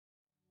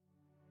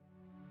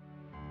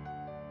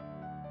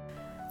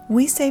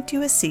We Saved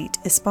You a Seat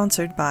is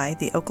sponsored by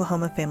the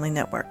Oklahoma Family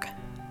Network.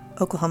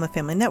 Oklahoma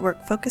Family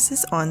Network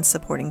focuses on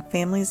supporting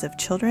families of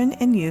children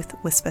and youth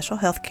with special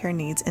health care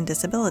needs and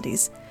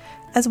disabilities,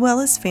 as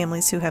well as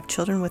families who have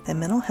children with a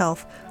mental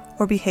health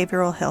or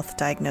behavioral health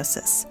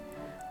diagnosis.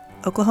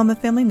 Oklahoma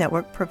Family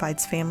Network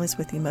provides families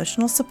with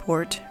emotional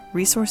support,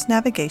 resource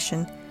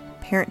navigation,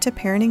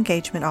 parent-to-parent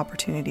engagement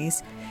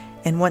opportunities,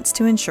 and wants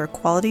to ensure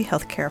quality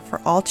health care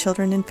for all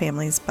children and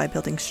families by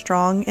building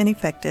strong and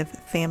effective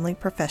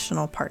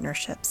family-professional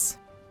partnerships.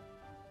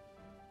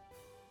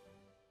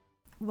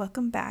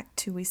 Welcome back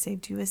to We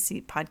Saved You a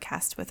Seat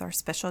podcast with our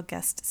special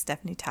guest,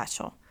 Stephanie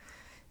Tatchell.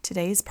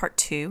 Today is part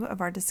 2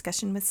 of our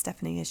discussion with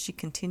Stephanie as she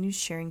continues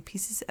sharing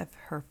pieces of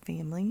her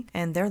family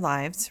and their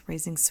lives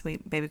raising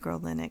sweet baby girl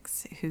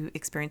Lennox, who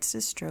experienced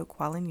a stroke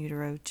while in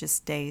utero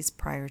just days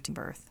prior to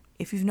birth.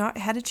 If you've not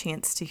had a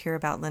chance to hear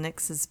about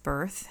Lennox's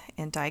birth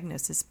and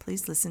diagnosis,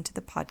 please listen to the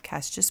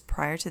podcast just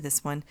prior to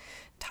this one,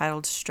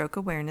 titled Stroke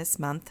Awareness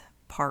Month,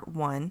 Part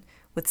 1,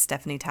 with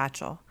Stephanie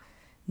Tatchell.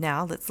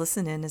 Now, let's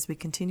listen in as we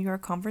continue our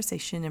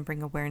conversation and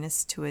bring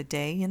awareness to a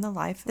day in the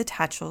life of the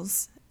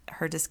Tatchells,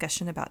 her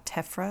discussion about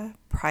TEFRA,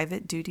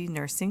 private duty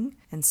nursing,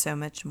 and so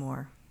much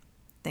more.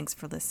 Thanks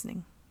for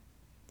listening.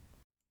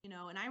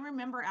 And I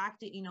remember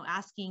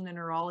asking the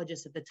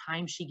neurologist at the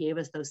time she gave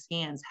us those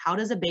scans, how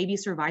does a baby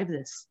survive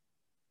this?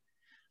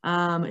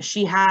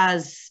 She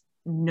has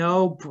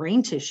no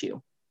brain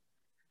tissue.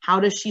 How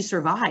does she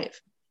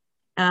survive?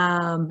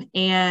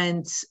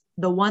 And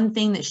the one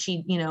thing that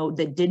she,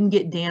 that didn't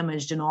get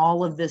damaged in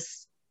all of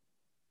this,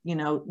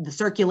 the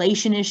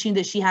circulation issue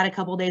that she had a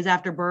couple of days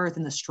after birth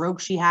and the stroke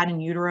she had in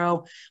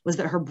utero was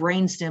that her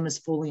brain stem is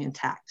fully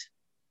intact.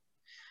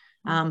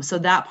 So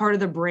that part of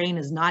the brain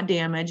is not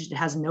damaged. It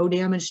has no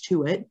damage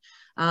to it.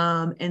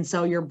 And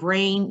so your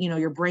brain,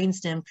 your brain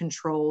stem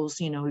controls,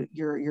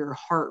 your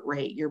heart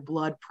rate, your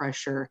blood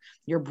pressure,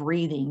 your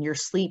breathing, your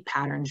sleep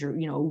patterns, your,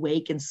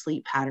 awake and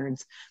sleep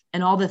patterns,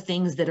 and all the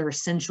things that are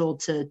essential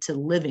to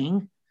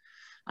living.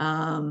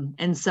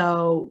 And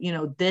so,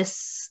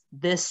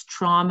 this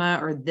trauma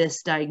or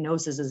this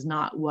diagnosis is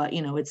not what,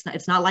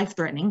 it's not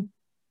life-threatening.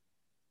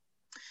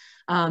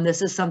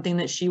 This is something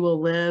that she will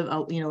live, a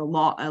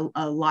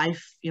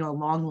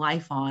long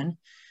life on.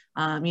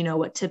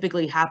 What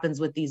typically happens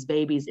with these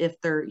babies,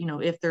 if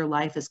their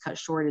life is cut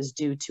short, is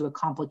due to a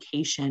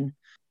complication,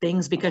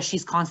 things because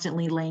she's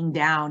constantly laying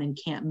down and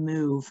can't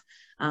move.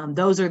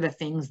 Those are the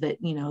things that,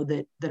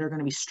 that are going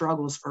to be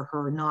struggles for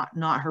her,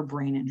 not her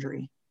brain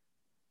injury.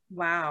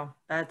 Wow.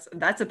 That's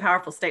a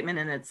powerful statement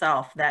in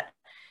itself that,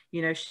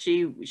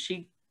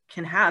 she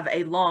can have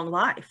a long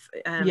life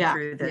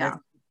through this. Yeah.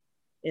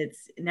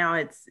 It's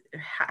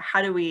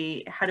how do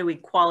we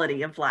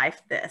quality of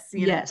life this,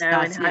 and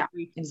how do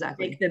we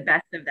exactly make the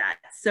best of that?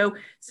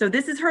 So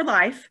this is her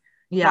life.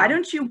 Yeah. Why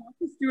don't you walk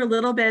us through a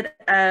little bit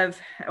of,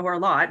 or a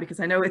lot,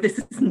 because I know this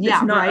is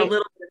not right. a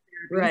little bit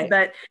of therapies,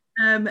 right.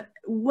 But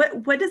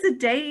what does a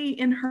day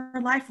in her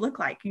life look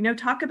like?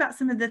 Talk about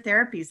some of the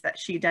therapies that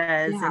she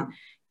does. Yeah. And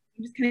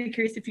I'm just kind of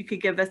curious if you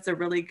could give us a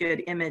really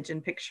good image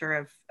and picture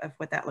of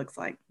what that looks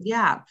like.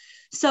 Yeah.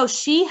 So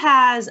she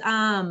has,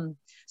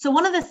 so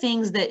one of the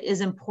things that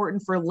is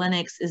important for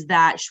Lennox is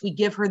that we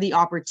give her the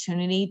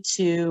opportunity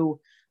to,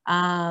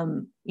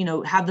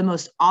 have the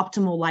most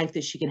optimal life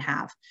that she can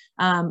have.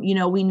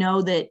 We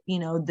know that,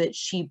 that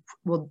she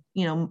will,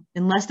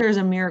 unless there's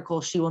a miracle,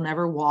 she will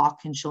never walk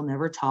and she'll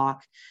never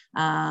talk.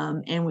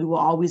 And we will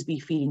always be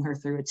feeding her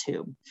through a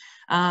tube.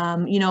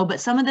 But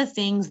some of the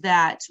things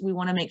that we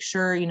want to make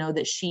sure,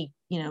 that she,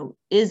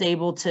 is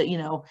able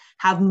to,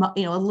 have,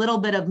 a little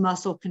bit of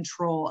muscle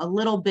control, a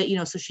little bit,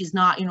 so she's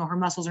not, her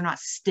muscles are not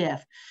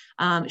stiff.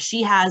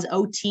 She has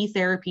OT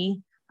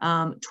therapy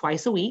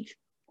twice a week.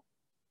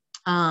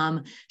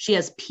 She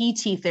has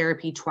PT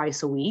therapy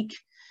twice a week.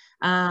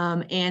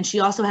 And she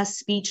also has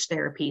speech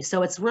therapy.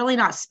 So it's really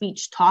not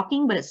speech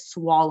talking, but it's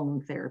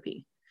swallowing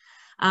therapy.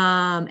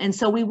 And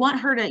so we want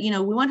her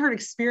to,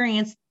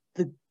 experience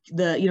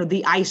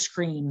the ice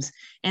creams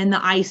and the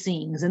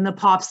icings and the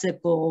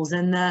popsicles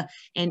and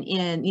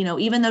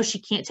even though she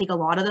can't take a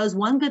lot of those,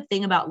 one good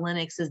thing about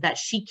Lennox is that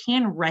she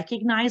can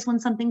recognize when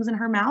something's in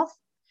her mouth.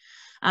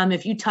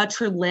 If you touch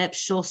her lips,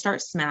 she'll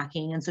start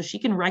smacking. And so she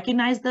can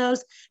recognize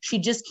those. She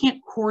just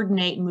can't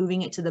coordinate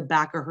moving it to the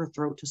back of her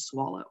throat to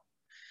swallow.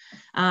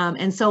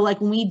 And so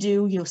like when we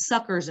do,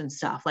 suckers and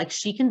stuff, like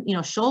she can,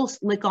 she'll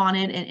lick on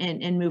it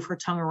and move her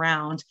tongue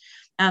around.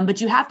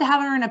 But you have to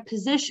have her in a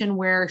position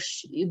where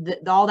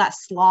all that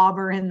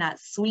slobber and that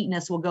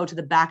sweetness will go to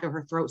the back of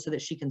her throat so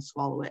that she can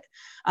swallow it.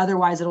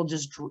 Otherwise, it'll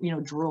just,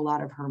 drool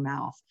out of her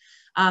mouth.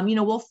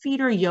 We'll feed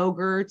her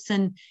yogurts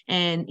and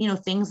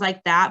things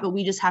like that, but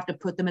we just have to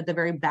put them at the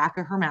very back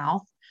of her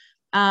mouth.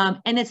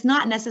 And it's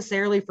not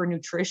necessarily for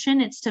nutrition.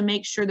 It's to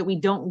make sure that we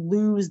don't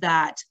lose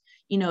that.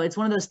 It's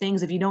one of those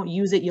things, if you don't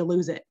use it, you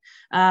lose it.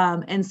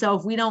 And so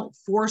if we don't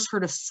force her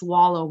to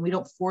swallow, we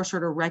don't force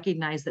her to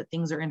recognize that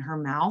things are in her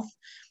mouth,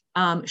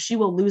 she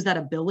will lose that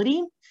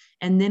ability.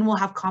 And then we'll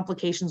have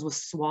complications with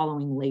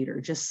swallowing later,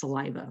 just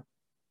saliva.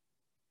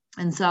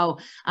 And so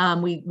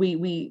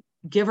we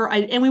give her,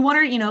 and we want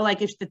her,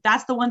 like if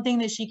that's the one thing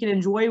that she can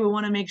enjoy, we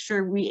want to make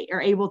sure we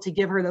are able to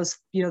give her those,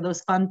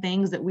 those fun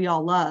things that we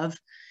all love.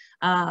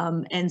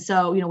 And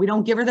so, we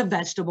don't give her the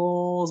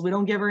vegetables. We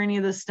don't give her any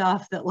of the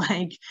stuff that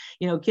like,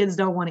 kids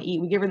don't want to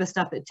eat. We give her the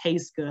stuff that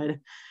tastes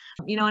good,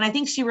 and I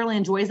think she really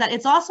enjoys that.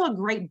 It's also a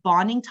great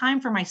bonding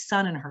time for my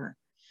son and her.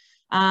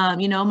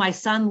 My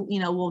son,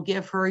 will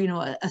give her,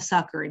 a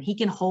sucker, and he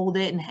can hold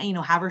it and,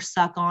 have her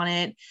suck on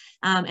it.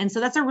 And so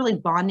that's a really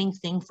bonding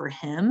thing for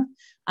him.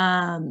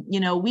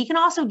 We can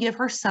also give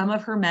her some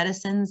of her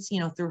medicines,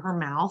 through her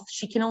mouth.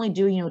 She can only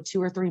do,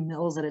 2 or 3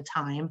 mils at a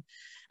time.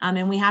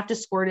 And we have to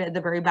squirt it at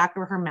the very back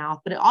of her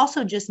mouth, but it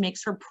also just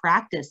makes her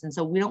practice. And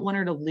so we don't want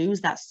her to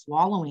lose that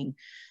swallowing,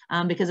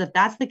 because if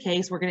that's the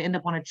case, we're going to end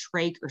up on a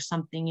trach or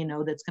something,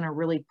 that's going to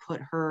really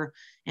put her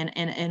in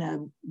a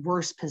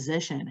worse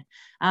position.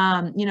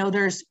 Our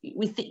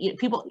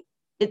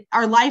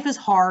life is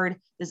hard.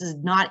 This is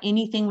not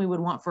anything we would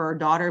want for our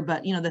daughter,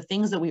 but the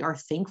things that we are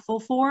thankful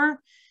for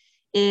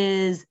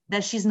is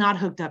that she's not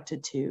hooked up to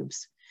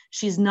tubes.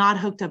 She's not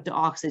hooked up to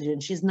oxygen.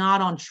 She's not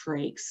on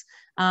trachs.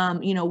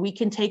 We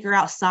can take her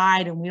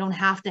outside and we don't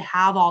have to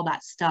have all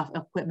that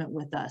equipment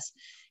with us.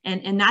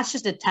 And that's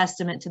just a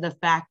testament to the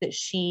fact that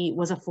she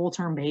was a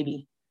full-term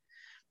baby.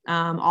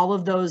 All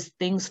of those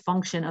things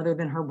function other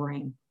than her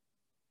brain.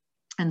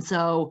 And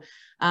so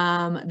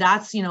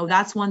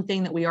that's one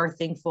thing that we are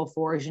thankful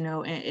for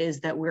is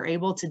that we're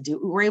able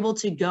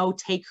to go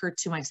take her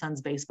to my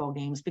son's baseball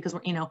games, because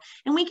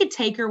and we could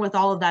take her with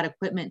all of that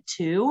equipment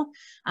too.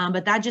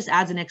 But that just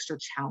adds an extra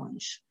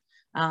challenge.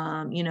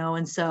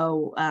 And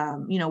so,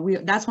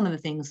 that's one of the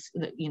things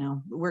that,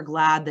 we're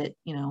glad that,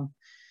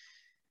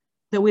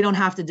 that we don't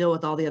have to deal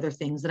with all the other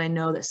things that I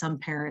know that some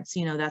parents,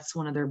 that's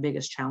one of their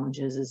biggest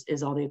challenges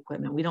is all the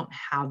equipment. We don't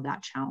have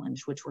that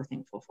challenge, which we're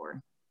thankful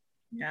for.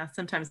 Yeah,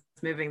 sometimes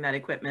moving that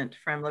equipment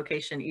from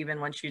location even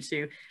wants you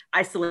to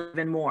isolate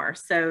even more.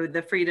 So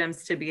the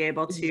freedoms to be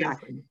able to,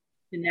 exactly.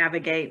 to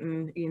navigate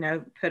and,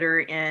 put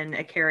her in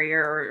a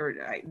carrier or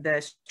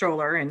the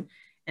stroller and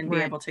be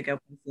right. able to go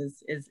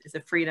places is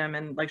a freedom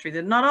and luxury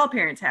that not all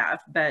parents have,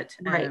 but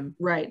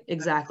right,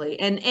 exactly.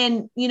 And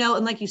and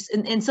like you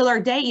said, and so our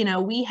day,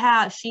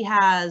 she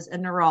has a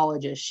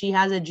neurologist, she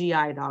has a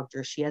GI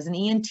doctor, she has an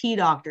ENT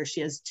doctor,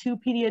 she has 2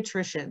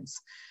 pediatricians,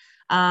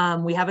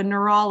 we have a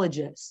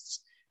neurologist,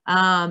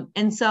 and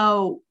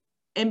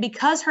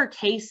because her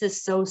case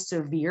is so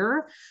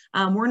severe,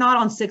 we're not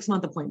on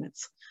 6-month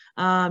appointments.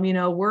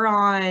 We're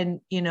on,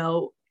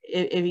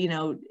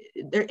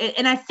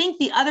 and I think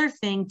the other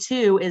thing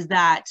too is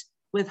that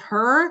with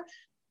her,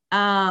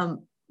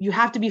 you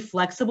have to be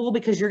flexible,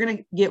 because you're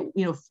going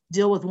to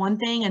deal with one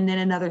thing and then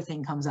another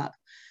thing comes up.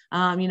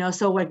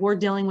 So like we're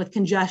dealing with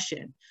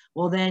congestion.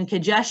 Well, then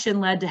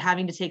congestion led to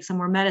having to take some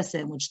more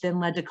medicine, which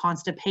then led to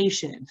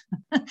constipation.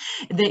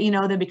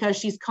 That because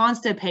she's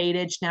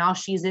constipated, now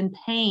she's in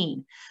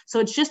pain.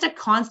 So it's just a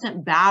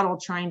constant battle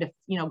trying to,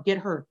 get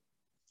her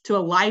to a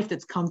life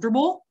that's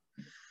comfortable.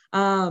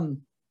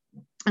 And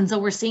so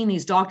we're seeing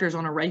these doctors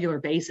on a regular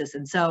basis.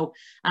 And so,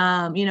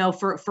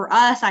 for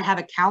us, I have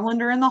a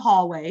calendar in the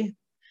hallway,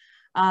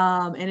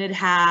 and it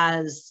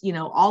has,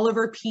 all of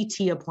her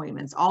PT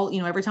appointments,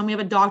 every time we have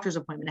a doctor's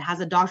appointment, it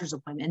has a doctor's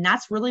appointment. And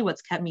that's really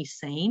what's kept me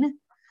sane,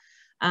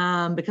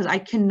 because I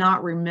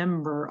cannot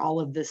remember all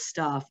of this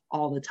stuff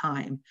all the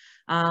time.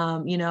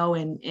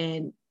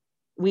 And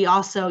we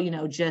also,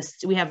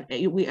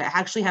 we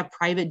actually have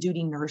private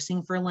duty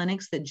nursing for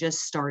Lennox that just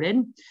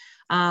started.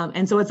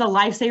 And so it's a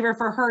lifesaver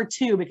for her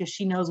too, because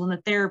she knows when the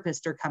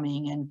therapists are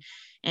coming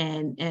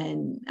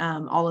and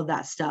all of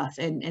that stuff.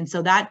 And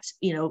so that,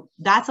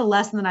 that's a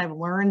lesson that I've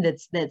learned.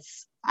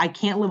 That's, I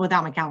can't live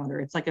without my calendar.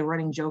 It's like a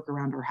running joke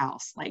around her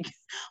house. Like,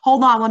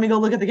 hold on, let me go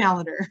look at the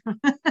calendar.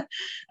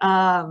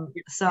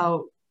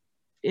 So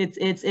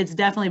it's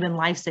definitely been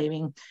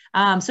life-saving.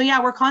 So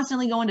yeah, we're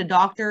constantly going to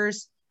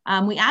doctors.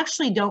 We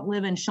actually don't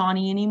live in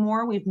Shawnee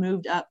anymore. We've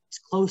moved up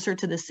closer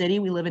to the city.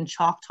 We live in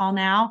Choctaw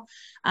now.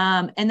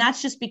 And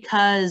that's just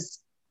because,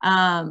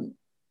 the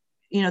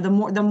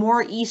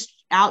more east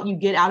out you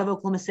get out of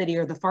Oklahoma City,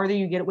 or the farther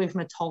you get away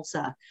from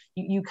Tulsa,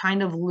 you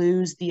kind of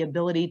lose the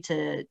ability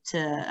to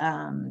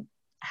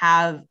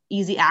have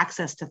easy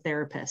access to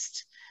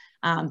therapists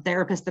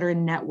that are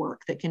in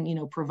network that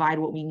can, provide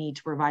what we need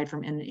to provide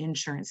from an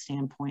insurance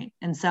standpoint.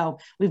 And so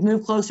we've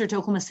moved closer to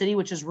Oklahoma City,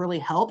 which has really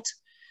helped.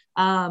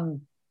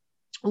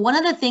 One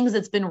of the things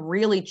that's been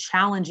really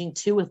challenging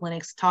too with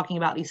Lennox, talking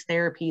about these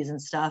therapies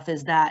and stuff,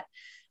 is that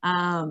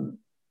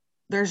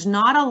there's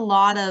not a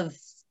lot of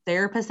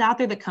therapists out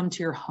there that come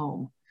to your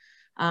home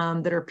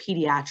that are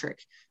pediatric.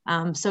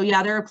 So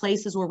yeah, there are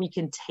places where we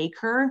can take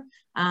her,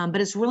 but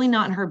it's really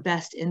not in her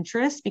best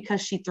interest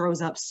because she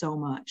throws up so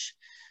much.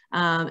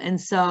 And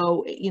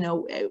so,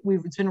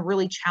 it's been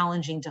really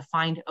challenging to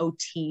find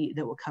OT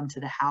that will come to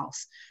the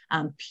house,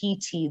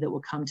 PT that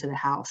will come to the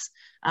house.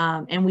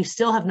 And we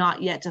still have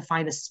not yet to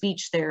find a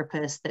speech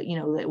therapist that,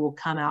 that will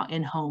come out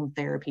in-home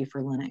therapy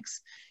for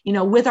Lennox,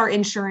 with our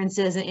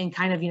insurances and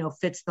kind of,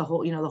 fits the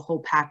whole, the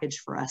whole package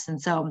for us.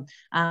 And so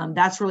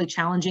that's really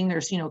challenging.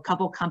 There's, a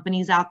couple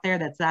companies out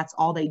there that's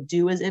all they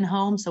do is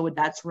in-home. So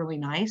that's really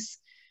nice.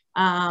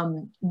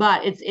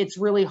 But it's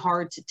really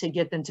hard to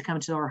get them to come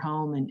to our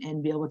home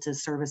and be able to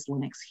service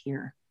Lennox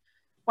here.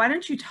 Why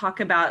don't you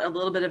talk about a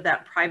little bit of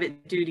that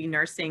private duty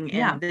nursing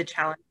and the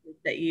challenges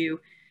that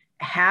you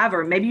have,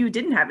 or maybe you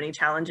didn't have any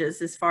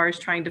challenges as far as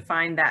trying to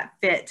find that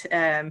fit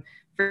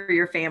for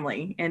your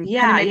family? And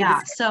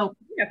So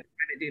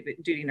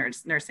private duty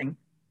nursing.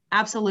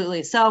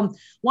 Absolutely. So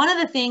one of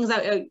the things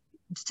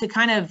to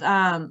kind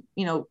of,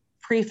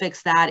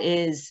 prefix that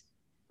is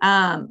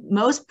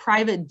most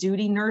private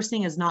duty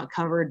nursing is not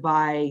covered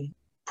by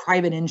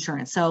private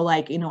insurance. So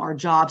our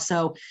job.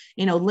 So,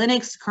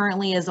 Lennox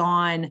currently is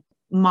on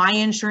my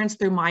insurance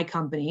through my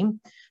company.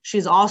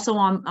 She's also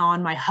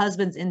on my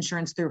husband's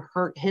insurance through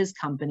his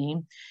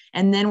company.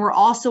 And then we're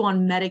also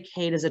on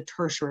Medicaid as a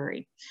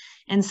tertiary.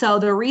 And so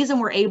the reason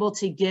we're able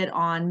to get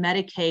on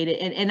Medicaid,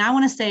 and I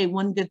want to say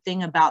one good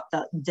thing about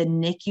the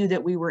NICU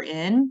that we were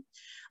in,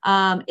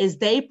 is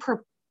they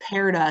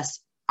prepared us.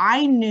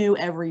 I knew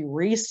every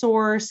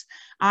resource.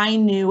 I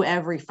knew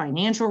every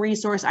financial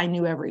resource. I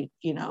knew every,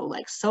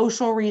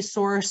 social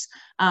resource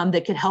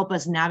that could help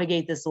us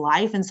navigate this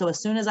life. And so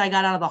as soon as I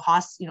got out of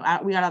the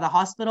we got out of the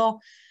hospital,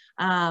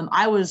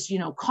 I was,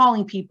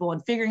 calling people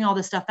and figuring all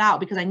this stuff out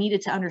because I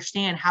needed to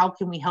understand how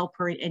can we help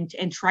her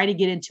and try to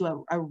get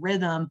into a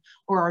rhythm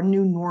or our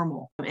new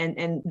normal.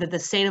 And that the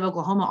state of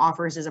Oklahoma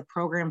offers is a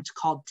program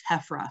called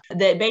TEFRA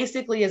that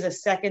basically is a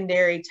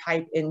secondary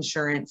type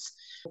insurance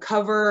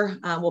cover,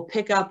 will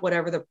pick up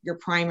whatever your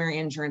primary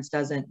insurance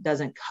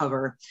doesn't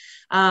cover.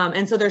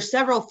 And so there's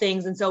several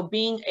things. And so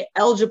being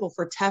eligible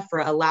for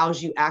TEFRA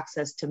allows you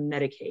access to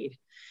Medicaid.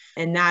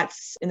 And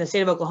that's in the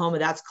state of Oklahoma,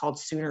 that's called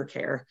Sooner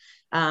Care.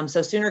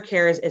 So Sooner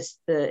Care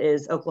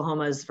is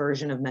Oklahoma's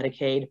version of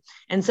Medicaid.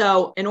 And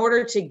so in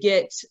order to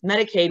get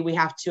Medicaid, we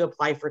have to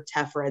apply for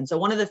TEFRA. And so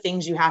one of the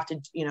things you have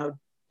to,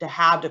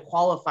 to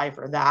qualify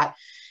for that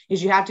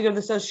is you have to go to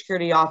the Social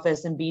Security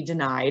office and be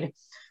denied.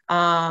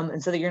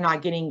 And so that you're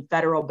not getting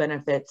federal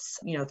benefits,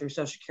 through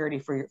Social Security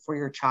for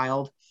your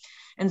child.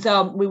 And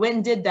so we went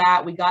and did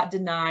that. We got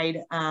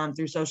denied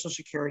through Social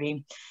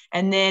Security.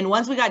 And then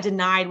once we got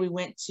denied, we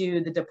went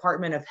to the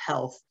Department of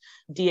Health,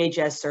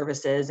 DHS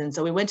services. And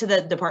so we went to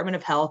the Department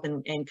of Health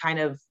and kind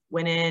of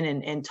went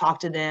in and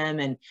talked to them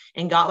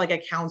and got like a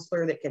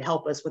counselor that could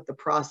help us with the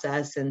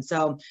process. And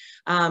so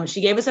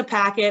she gave us a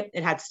packet.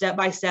 It had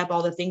step-by-step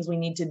all the things we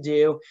need to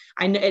do.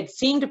 I know it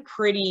seemed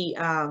pretty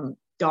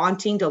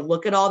daunting to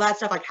look at all that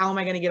stuff. Like, how am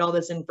I going to get all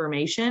this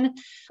information?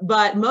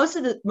 But most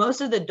of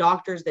the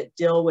doctors that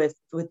deal with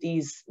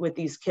these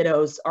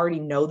kiddos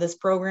already know this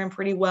program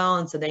pretty well.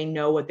 And so they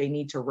know what they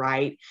need to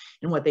write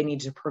and what they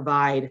need to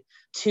provide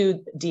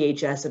to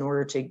DHS in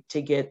order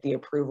to get the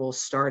approval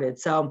started.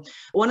 So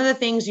one of the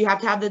things, you have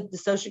to have the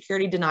Social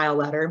Security denial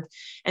letter.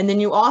 And then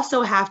you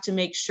also have to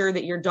make sure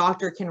that your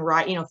doctor can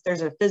write, if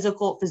there's a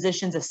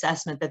physician's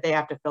assessment that they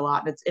have to fill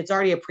out. It's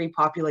already a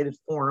pre-populated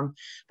form,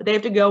 but they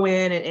have to go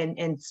in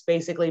and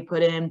basically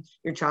put in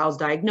your child's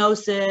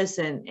diagnosis.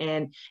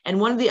 And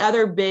one of the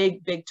other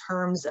big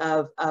terms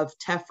of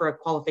TEFRA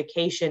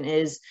qualification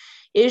is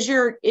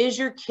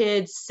your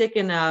kid sick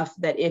enough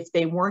that if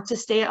they weren't to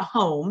stay at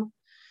home,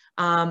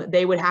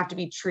 they would have to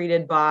be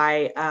treated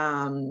by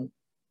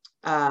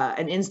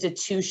an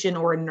institution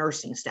or a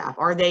nursing staff.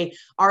 Are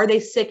they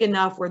sick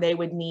enough where they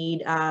would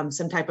need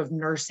some type of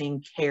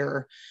nursing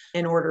care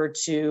in order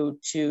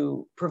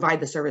to provide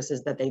the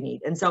services that they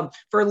need? And so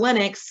for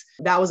Lennox,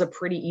 that was a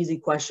pretty easy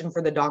question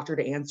for the doctor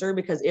to answer,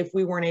 because if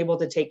we weren't able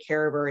to take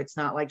care of her, it's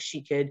not like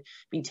she could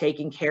be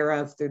taken care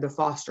of through the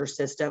foster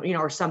system,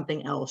 or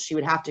something else. She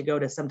would have to go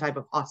to some type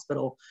of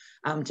hospital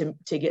to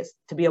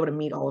be able to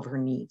meet all of her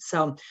needs.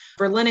 So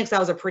for Lennox, that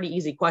was a pretty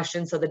easy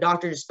question. So the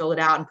doctor just filled it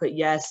out and put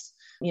yes,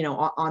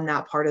 on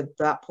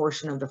that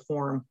portion of the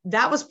form.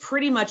 That was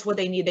pretty much what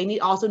they need. They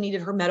also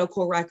needed her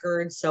medical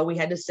records. So we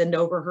had to send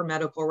over her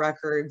medical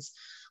records.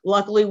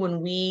 Luckily,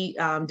 when we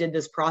did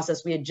this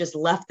process, we had just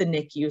left the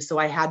NICU. So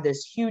I had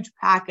this huge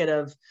packet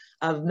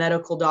of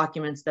medical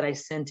documents that I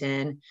sent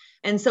in.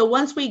 And so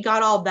once we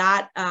got all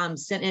that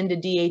sent into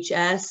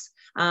DHS,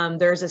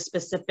 there's a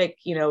specific,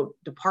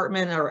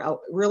 department or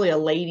really a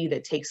lady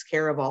that takes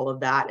care of all of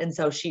that. And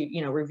so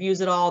she,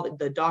 reviews it all,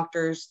 the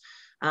doctors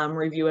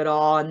review it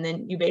all. And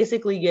then you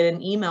basically get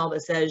an email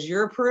that says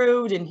you're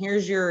approved and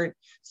here's your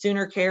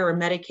Sooner Care or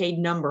Medicaid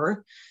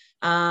number.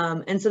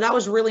 And so that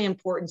was really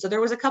important. So there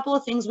was a couple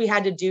of things we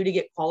had to do to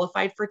get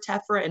qualified for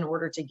TEFRA in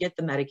order to get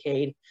the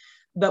Medicaid.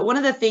 But one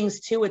of the things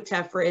too with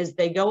TEFRA is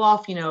they go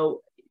off,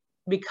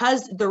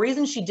 because the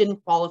reason she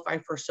didn't qualify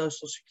for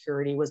Social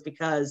Security was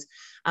because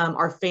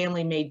our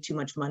family made too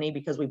much money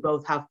because we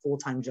both have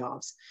full-time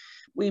jobs.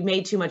 we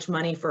made too much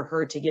money for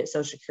her to get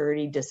Social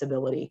Security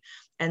disability.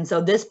 And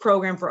so this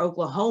program for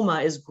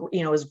Oklahoma is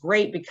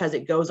great because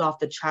it goes off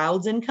the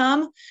child's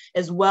income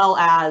as well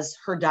as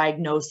her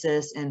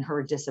diagnosis and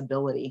her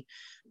disability.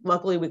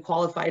 Luckily, we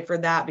qualified for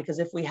that, because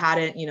if we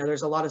hadn't,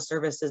 there's a lot of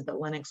services that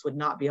Lennox would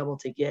not be able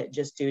to get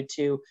just due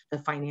to the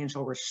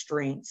financial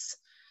restraints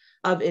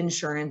of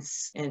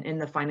insurance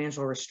and the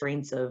financial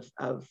restraints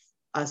of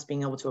us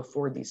being able to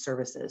afford these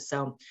services.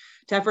 So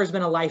TEFR has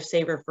been a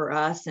lifesaver for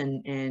us.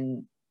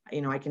 And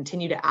I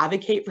continue to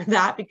advocate for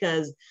that,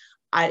 because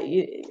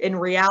in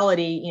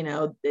reality,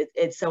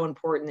 it's so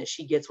important that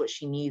she gets what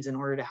she needs in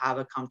order to have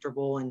a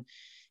comfortable, and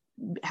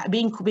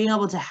being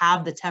able to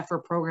have the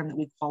TEFR program that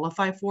we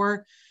qualify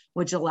for,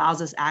 which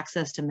allows us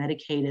access to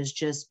Medicaid, has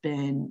just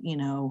been,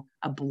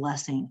 a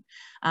blessing.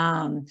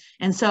 And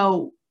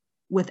so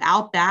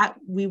without that,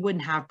 we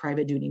wouldn't have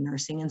private duty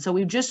nursing. And so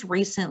we've just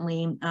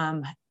recently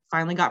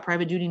finally got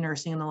private duty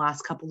nursing in the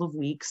last couple of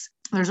weeks.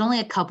 There's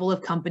only a couple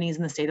of companies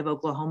in the state of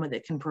Oklahoma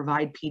that can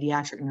provide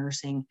pediatric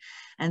nursing.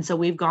 And so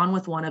we've gone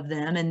with one of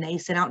them, and they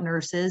sent out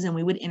nurses, and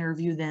we would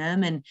interview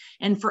them.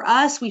 And for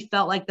us, we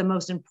felt like the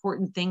most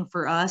important thing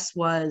for us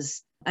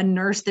was a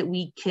nurse that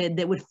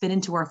would fit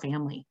into our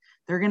family.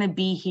 They're going to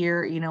be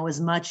here,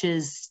 as much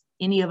as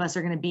any of us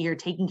are going to be here,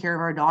 taking care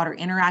of our daughter,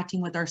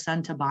 interacting with our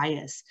son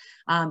Tobias,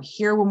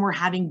 here when we're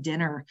having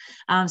dinner.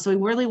 So we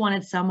really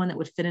wanted someone that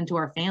would fit into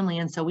our family.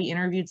 And so we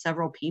interviewed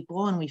several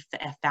people, and we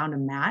found a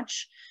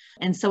match.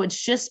 And so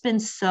it's just been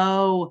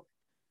so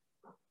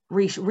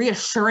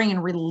reassuring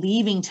and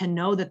relieving to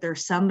know that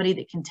there's somebody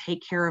that can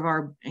take care of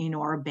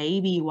our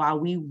baby while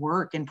we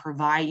work, and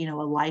provide, a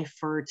life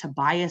for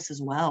Tobias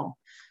as well.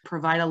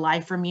 Provide a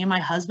life for me and my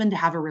husband to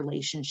have a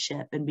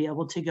relationship and be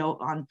able to go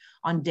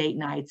on date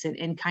nights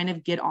and kind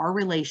of get our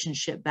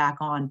relationship back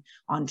on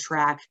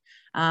track.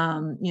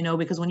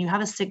 Because when you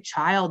have a sick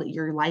child,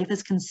 your life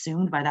is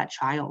consumed by that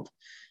child.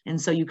 And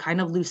so you kind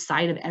of lose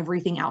sight of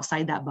everything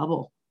outside that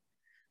bubble.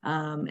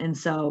 And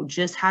so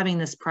just having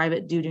this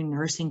private duty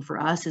nursing for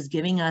us is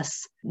giving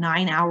us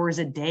 9 hours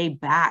a day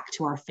back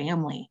to our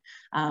family,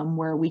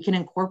 where we can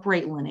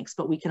incorporate Lennox,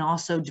 but we can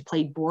also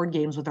play board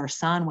games with our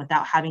son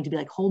without having to be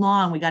like, hold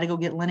on, we got to go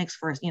get Lennox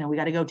first. We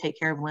got to go take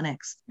care of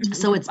Lennox.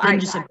 So it's been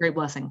just a great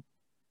blessing.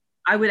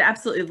 I would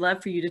absolutely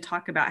love for you to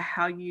talk about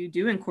how you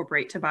do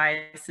incorporate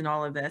Tobias in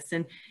all of this,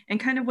 and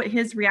kind of what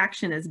his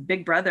reaction is,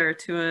 big brother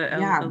to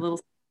a little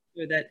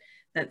sister that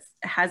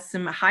has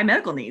some high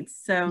medical needs.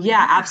 So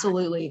yeah,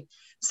 absolutely.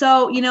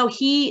 So,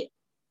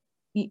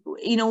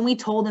 when we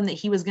told him that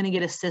he was going to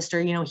get a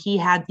sister, he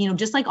had,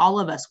 just like all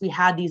of us, we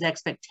had these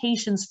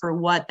expectations for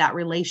what that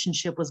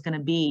relationship was going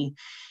to be,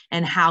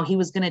 and how he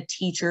was going to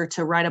teach her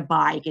to ride a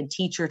bike, and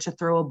teach her to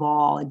throw a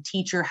ball, and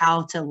teach her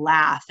how to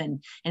laugh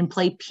and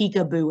play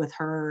peekaboo with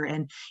her.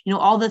 And,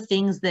 all the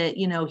things that,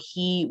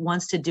 he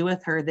wants to do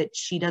with her that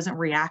she doesn't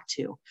react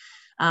to.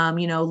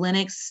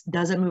 Lennox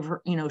doesn't move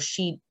her,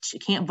 she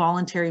can't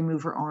voluntarily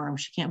move her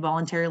arms. She can't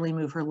voluntarily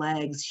move her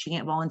legs. She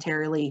can't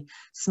voluntarily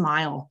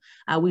smile.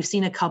 We've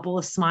seen a couple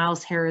of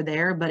smiles here or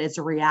there, but it's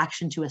a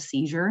reaction to a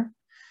seizure.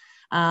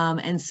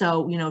 And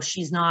so,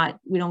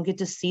 we don't get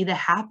to see the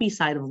happy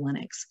side of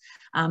Lennox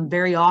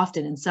very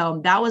often. And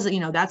so that was,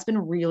 that's been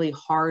really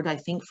hard, I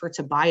think, for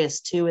Tobias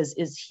too,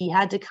 is he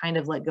had to kind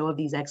of let go of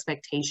these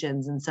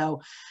expectations. And so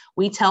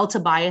we tell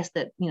Tobias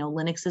that,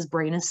 Lennox's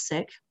brain is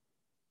sick.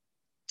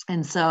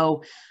 And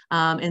so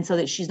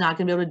that she's not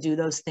going to be able to do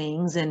those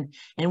things. And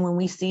when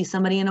we see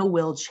somebody in a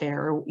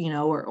wheelchair,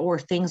 or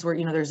things where,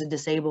 there's a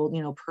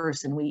disabled,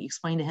 person, we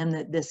explain to him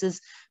that this is,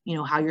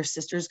 how your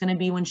sister's going to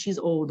be when she's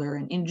older,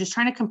 and just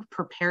trying to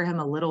prepare him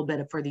a little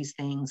bit for these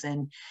things.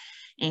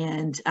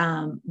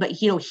 But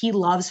he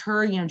loves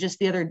her. Just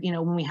the other,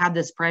 when we had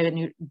this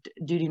private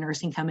duty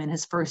nursing come in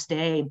his first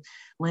day,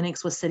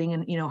 Lennox was sitting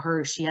in,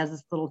 she has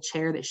this little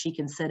chair that she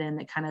can sit in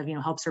that kind of,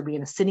 helps her be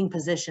in a sitting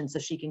position so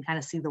she can kind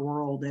of see the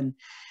world. And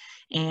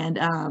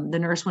the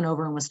nurse went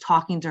over and was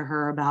talking to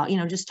her about,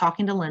 just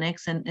talking to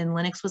Lennox, and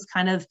Lennox was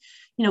kind of,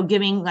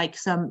 giving like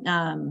some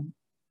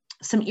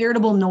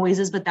irritable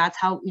noises, but that's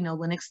how,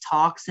 Lennox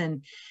talks.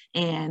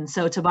 And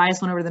so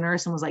Tobias went over to the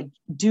nurse and was like,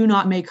 do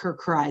not make her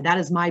cry. That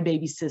is my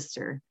baby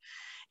sister.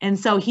 And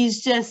so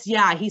he's just,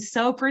 he's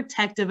so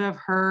protective of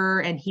her,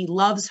 and he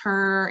loves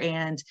her.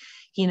 And,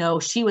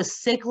 she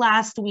was sick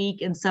last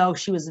week. And so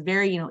she was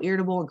very,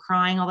 irritable and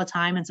crying all the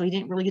time. And so he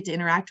didn't really get to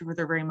interact with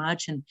her very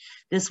much. And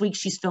this week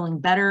she's feeling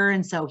better.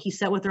 And so he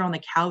sat with her on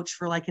the couch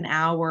for like an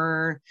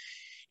hour.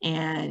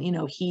 And,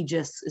 he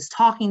just is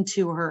talking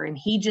to her, and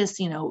he just,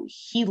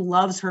 he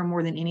loves her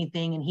more than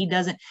anything. And he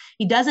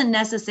doesn't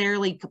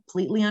necessarily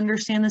completely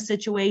understand the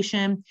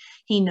situation.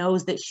 He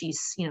knows that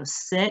she's,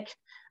 sick.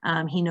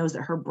 He knows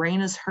that her brain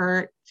is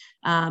hurt.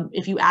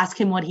 If you ask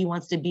him what he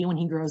wants to be when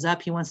he grows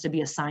up, he wants to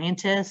be a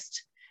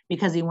scientist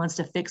because he wants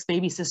to fix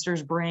baby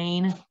sister's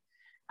brain.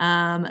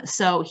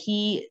 So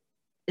he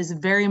is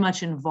very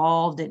much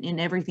involved in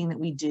everything that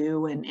we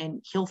do,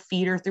 and he'll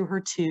feed her through her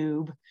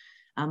tube.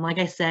 Like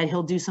I said,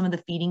 he'll do some of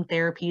the feeding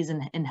therapies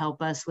and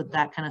help us with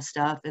that kind of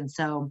stuff. And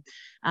so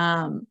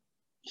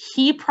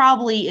he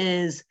probably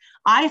is.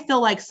 I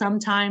feel like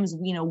sometimes,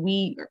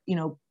 we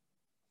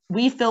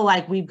feel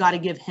like we've got to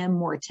give him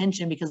more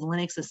attention because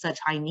Lennox is such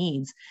high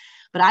needs,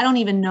 but I don't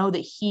even know that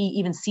he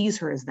even sees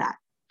her as that.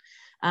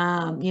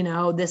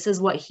 This is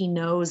what he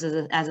knows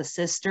as a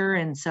sister.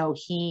 And so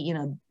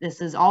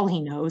this is all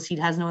he knows. He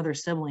has no other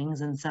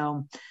siblings. And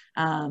so,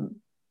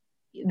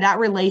 that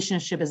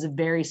relationship is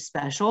very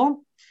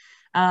special.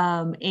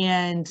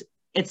 And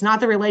it's not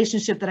the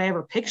relationship that I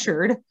ever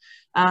pictured.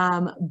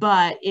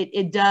 But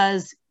it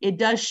does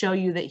show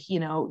you that,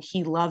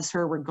 he loves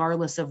her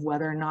regardless of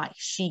whether or not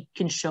she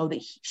can show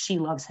that she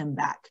loves him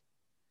back.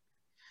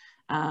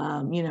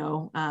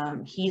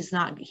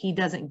 He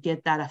doesn't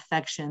get that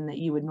affection that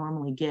you would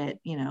normally get,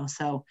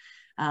 so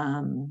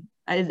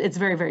it's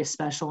very, very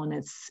special. And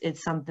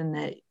it's something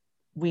that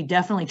we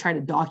definitely try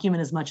to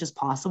document as much as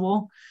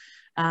possible,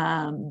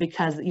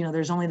 because,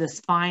 there's only this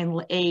fine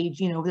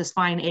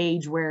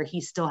age where he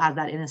still has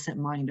that innocent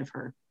mind of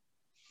her.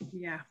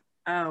 Yeah.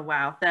 Oh,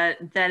 wow.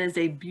 That is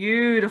a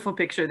beautiful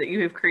picture that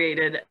you have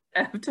created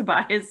of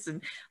Tobias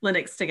and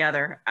Lennox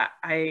together.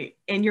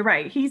 And you're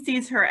right. He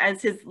sees her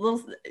as his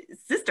little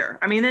sister.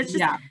 I mean, it's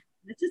just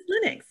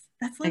Lennox.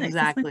 That's Lennox.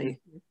 Exactly.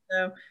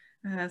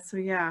 So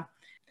yeah.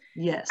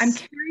 Yes. I'm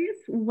curious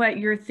what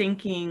you're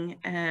thinking.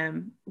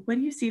 What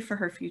do you see for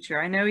her future?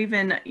 I know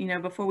even,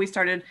 before we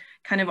started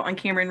kind of on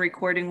camera and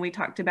recording, we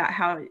talked about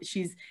how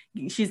she's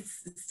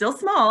still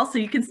small, so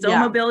you can still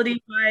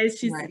mobility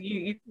wise, you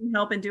can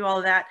help and do all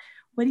of that.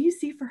 What do you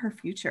see for her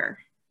future?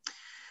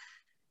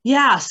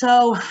 Yeah.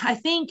 So I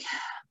think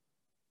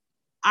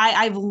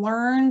I've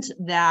learned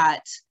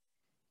that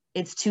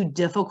it's too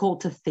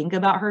difficult to think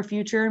about her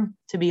future,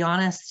 to be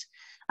honest.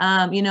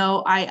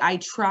 I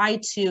try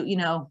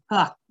to,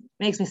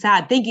 makes me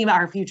sad thinking about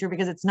her future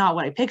because it's not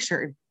what I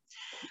pictured.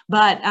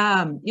 But,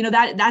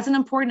 that's an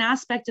important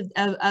aspect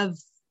of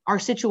our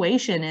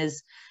situation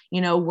is,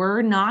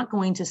 we're not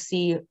going to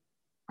see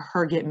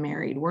her get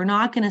married. We're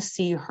not going to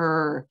see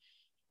her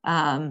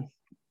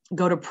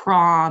go to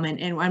prom.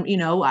 And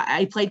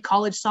I played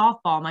college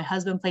softball. My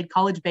husband played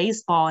college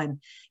baseball.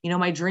 And,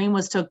 my dream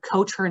was to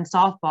coach her in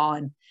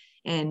softball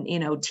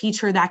and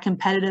teach her that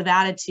competitive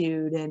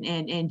attitude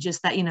and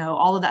just that,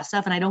 all of that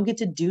stuff. And I don't get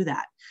to do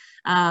that.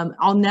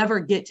 I'll never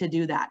get to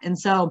do that. And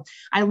so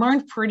I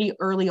learned pretty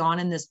early on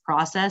in this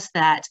process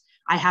that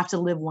I have to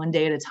live one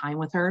day at a time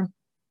with her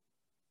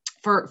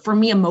for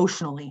me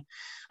emotionally.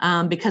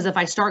 Because if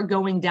I start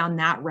going down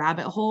that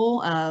rabbit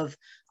hole of,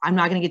 I'm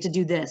not going to get to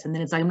do this, and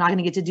then it's like, I'm not going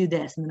to get to do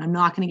this, and then I'm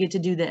not going to get to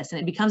do this. And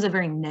it becomes a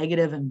very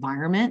negative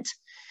environment.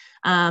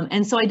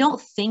 And so I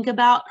don't think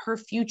about her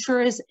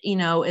future as,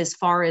 as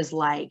far as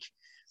like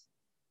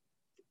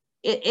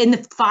in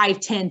the 5,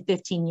 10,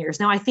 15 years.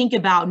 Now I think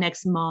about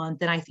next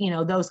month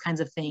and those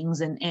kinds of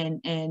things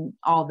and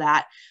all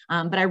that.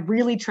 But I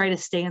really try to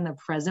stay in the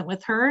present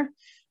with her,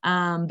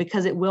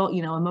 because it will,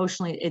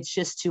 emotionally, it's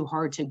just too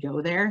hard to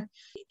go there.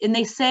 And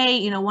they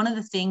say, one of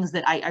the things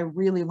that I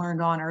really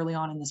learned on early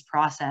on in this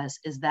process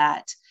is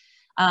that,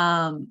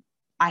 I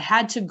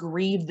had to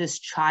grieve this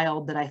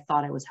child that I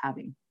thought I was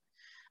having.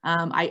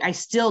 I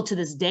still to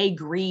this day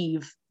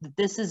grieve that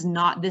this is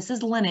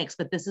Lennox,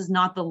 but this is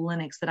not the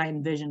Lennox that I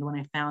envisioned when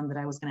I found that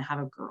I was going to have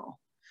a girl.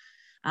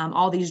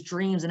 All these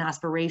dreams and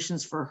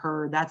aspirations for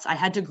her, I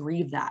had to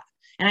grieve that.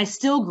 And I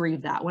still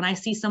grieve that when I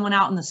see someone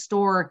out in the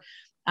store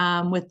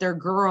with their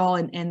girl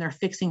and they're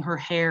fixing her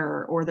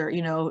hair, or they're,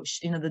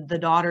 the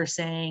daughter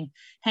saying,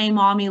 hey,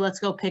 mommy, let's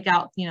go pick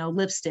out,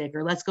 lipstick,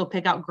 or let's go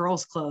pick out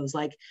girls' clothes.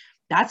 Like,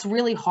 that's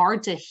really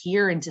hard to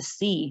hear and to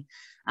see.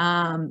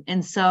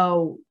 And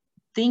so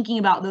thinking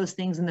about those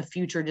things in the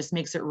future just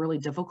makes it really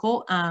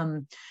difficult.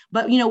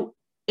 But,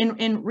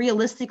 in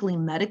realistically,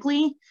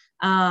 medically,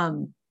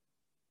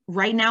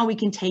 right now we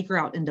can take her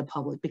out into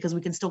public because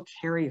we can still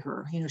carry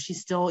her.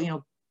 She's still,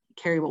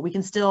 carryable. We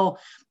can still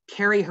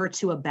carry her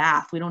to a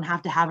bath. We don't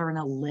have to have her in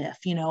a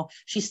lift.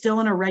 She's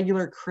still in a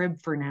regular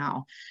crib for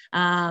now.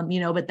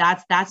 But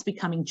that's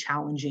becoming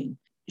challenging.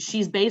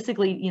 She's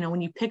basically,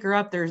 when you pick her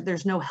up,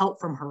 there's no help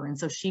from her. And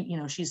so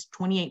she's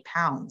 28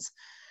 pounds.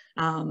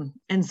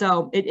 And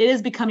so it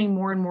is becoming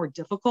more and more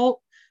difficult.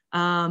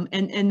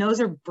 And those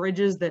are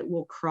bridges that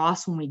we'll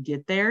cross when we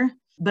get there.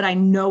 But I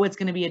know it's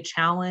going to be a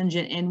challenge.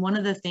 And one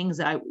of the things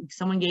that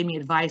someone gave me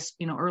advice,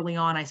 early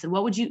on, I said,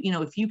 what would you,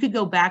 if you could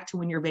go back to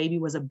when your baby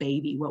was a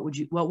baby, what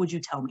would you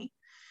tell me?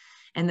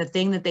 And the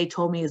thing that they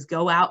told me is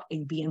go out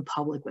and be in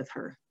public with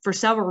her for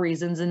several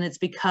reasons. And it's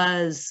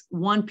because,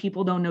 one,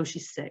 people don't know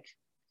she's sick.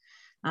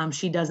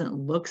 She doesn't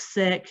look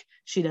sick.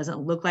 She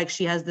doesn't look like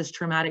she has this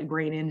traumatic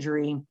brain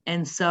injury.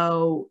 And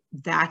so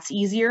that's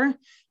easier.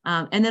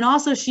 And then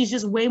also she's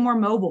just way more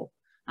mobile.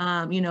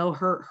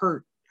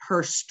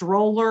 her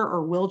stroller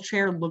or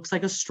wheelchair looks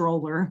like a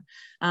stroller.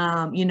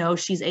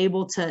 She's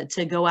able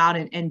to go out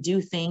and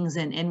do things,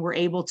 and we're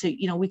able to,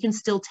 we can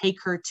still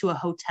take her to a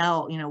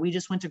hotel. We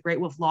just went to Great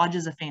Wolf Lodge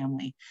as a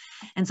family.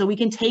 And so we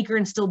can take her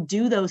and still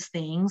do those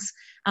things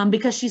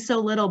because she's so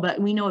little, but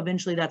we know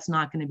eventually that's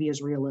not going to be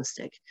as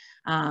realistic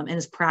and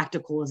as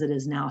practical as it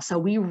is now.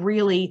 So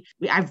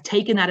I've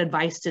taken that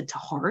advice to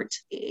heart.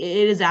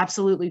 It is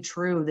absolutely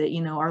true that,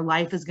 our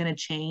life is going to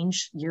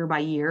change year by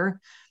year.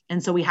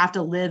 And so we have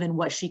to live in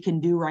what she can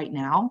do right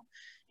now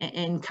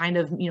and kind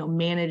of,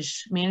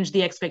 manage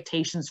the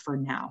expectations for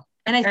now.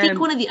 And I think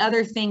one of the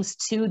other things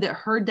too, that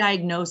her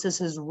diagnosis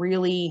has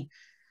really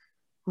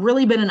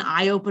been an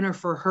eye opener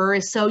for her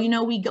is, so,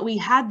 we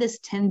had this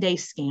 10-day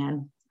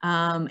scan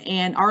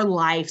and our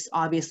lives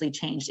obviously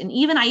changed. And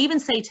even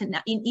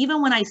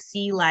when I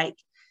see like,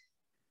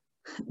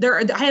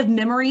 I have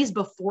memories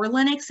before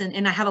Lennox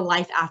and I have a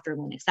life after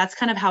Lennox. That's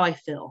kind of how I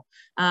feel.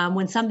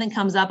 When something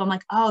comes up, I'm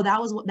like, oh, that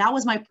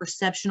was my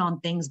perception on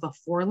things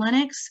before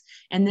Lennox.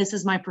 And this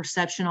is my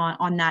perception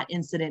on that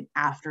incident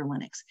after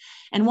Lennox.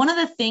 And one of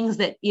the things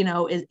that,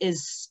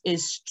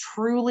 is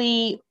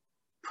truly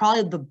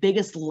probably the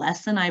biggest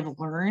lesson I've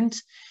learned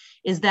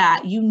is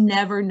that you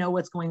never know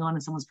what's going on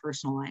in someone's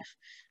personal life.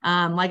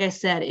 Like I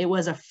said, it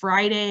was a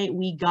Friday.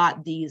 We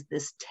got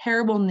this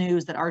terrible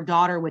news that our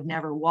daughter would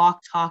never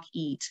walk, talk,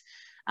 eat,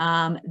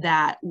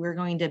 that we're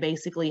going to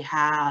basically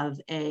have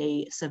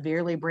a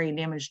severely brain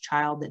damaged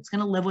child that's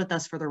going to live with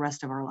us for the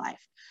rest of our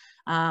life.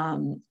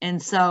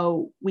 And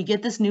so we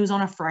get this news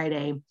on a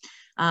Friday.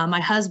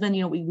 My husband,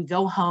 we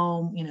go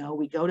home,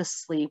 we go to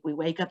sleep, we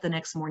wake up the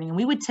next morning, and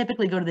we would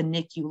typically go to the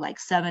NICU like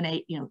 7,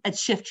 8, at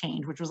shift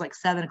change, which was like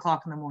 7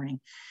 o'clock in the morning.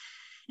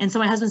 And so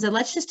my husband said,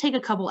 let's just take a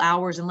couple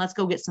hours and let's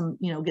go get some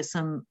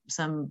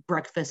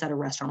breakfast at a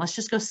restaurant. Let's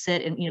just go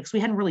sit and, because we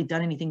hadn't really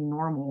done anything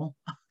normal,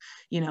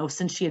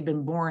 since she had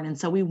been born. And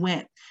so we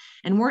went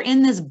and we're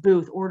in this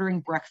booth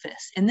ordering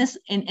breakfast. And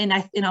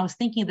I was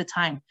thinking at the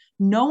time,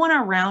 no one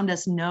around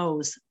us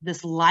knows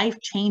this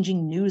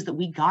life-changing news that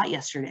we got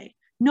yesterday.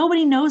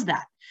 Nobody knows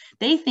that.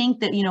 They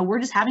think that, we're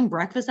just having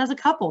breakfast as a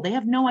couple. They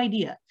have no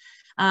idea.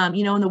 And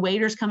the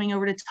waiter's coming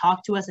over to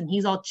talk to us and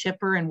he's all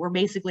chipper and we're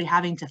basically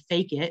having to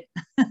fake it,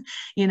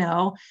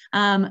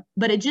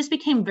 but it just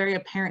became very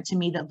apparent to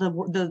me that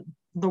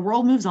the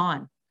world moves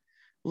on.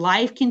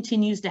 Life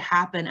continues to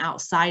happen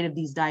outside of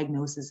these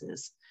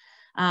diagnoses.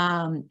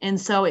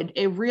 And so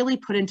it really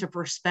put into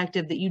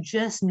perspective that you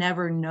just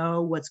never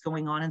know what's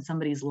going on in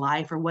somebody's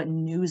life or what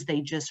news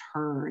they just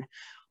heard,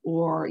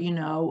 or,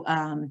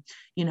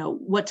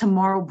 what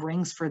tomorrow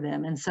brings for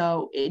them. And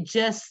so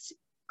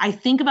I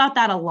think about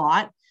that a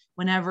lot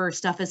whenever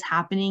stuff is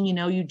happening. You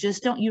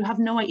have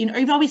no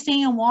idea, I'll be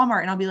staying in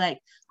Walmart and I'll be like,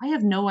 I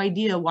have no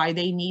idea why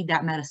they need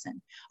that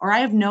medicine, or I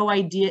have no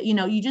idea,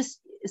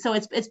 so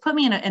it's put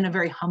me in a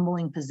very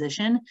humbling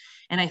position.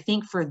 And I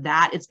think for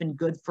that, it's been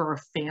good for our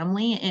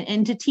family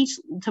and to teach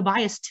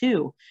Tobias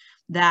too,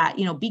 that,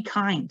 be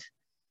kind,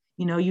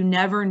 you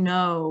never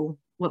know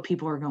what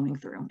people are going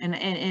through.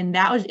 And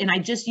I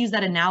just use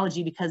that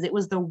analogy because it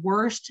was the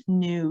worst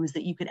news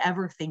that you could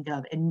ever think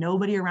of. And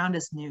nobody around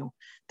us knew.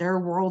 Their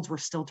worlds were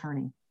still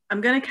turning. I'm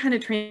going to kind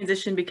of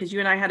transition because you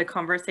and I had a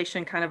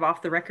conversation kind of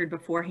off the record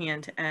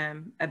beforehand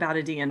about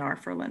a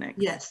DNR for Lennox.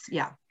 Yes.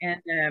 Yeah.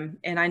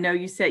 And I know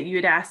you said you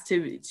had asked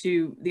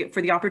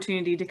for the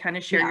opportunity to kind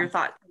of share your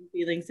thoughts and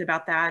feelings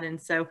about that.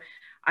 And so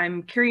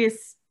I'm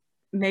curious,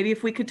 maybe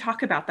if we could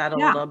talk about that a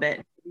little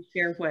bit,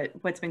 share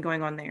what's been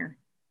going on there.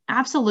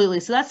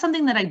 Absolutely. So that's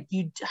something that I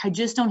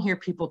just don't hear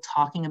people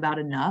talking about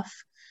enough.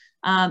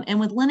 And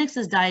with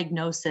Lennox's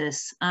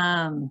diagnosis,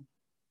 I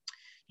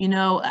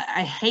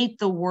hate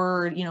the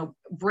word,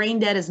 brain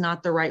dead is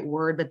not the right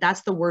word, but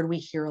that's the word we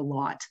hear a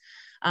lot.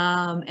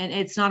 And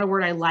it's not a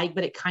word I like,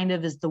 but it kind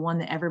of is the one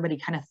that everybody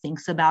kind of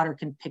thinks about or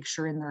can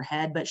picture in their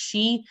head. But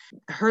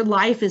her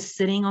life is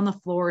sitting on the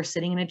floor,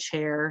 sitting in a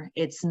chair.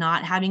 It's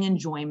not having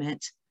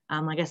enjoyment.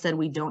 Like I said,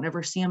 we don't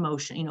ever see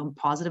emotion,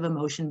 positive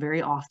emotion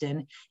very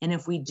often. And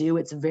if we do,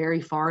 it's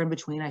very far in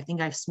between. I think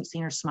I've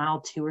seen her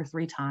smile 2 or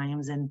 3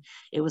 times, and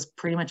it was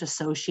pretty much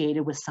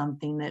associated with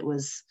something that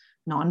was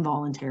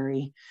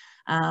non-voluntary,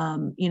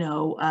 and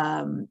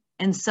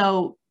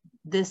so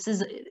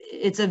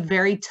it's a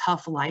very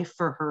tough life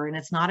for her, and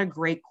it's not a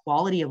great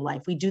quality of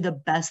life. We do the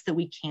best that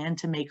we can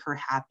to make her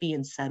happy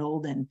and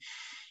settled,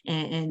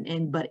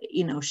 but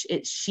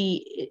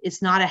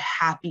it's not a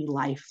happy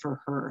life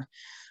for her.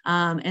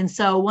 And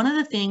so one of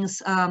the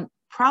things,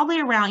 probably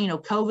around,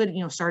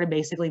 COVID, started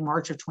basically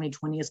March of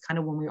 2020 is kind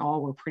of when we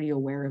all were pretty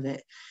aware of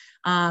it.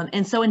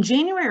 And so in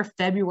January or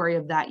February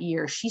of that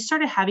year, she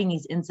started having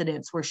these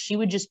incidents where she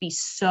would just be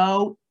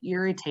so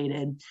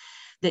irritated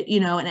that,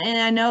 and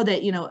I know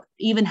that,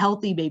 even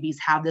healthy babies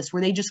have this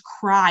where they just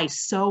cry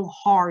so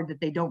hard that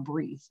they don't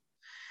breathe.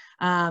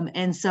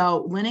 And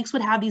so Lennox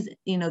would have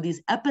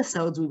these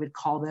episodes, we would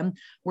call them,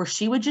 where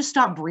she would just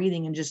stop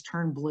breathing and just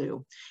turn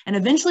blue. And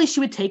eventually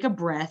she would take a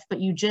breath, but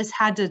you just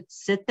had to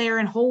sit there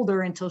and hold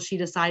her until she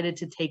decided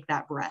to take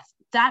that breath.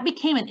 That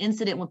became an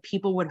incident when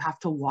people would have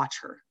to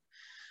watch her.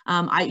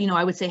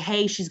 I would say,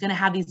 hey, she's going to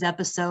have these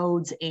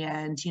episodes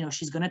and,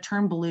 she's going to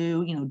turn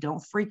blue,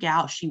 don't freak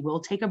out. She will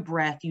take a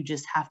breath. You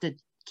just have to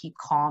keep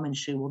calm and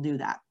she will do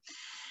that.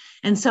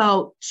 And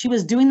so she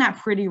was doing that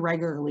pretty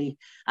regularly.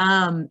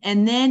 And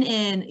then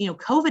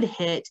COVID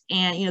hit,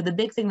 and, the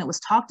big thing that was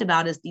talked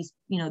about is these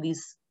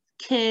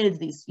kids,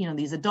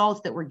 these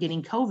adults that were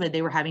getting COVID,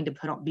 they were having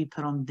to be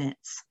put on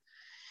vents.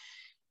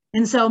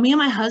 And so me and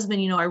my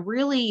husband,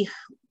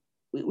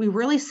 we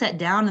really sat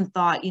down and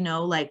thought,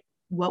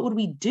 what would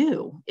we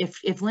do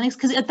if Lennox,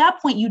 because at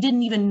that point you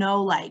didn't even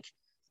know,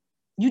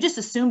 you just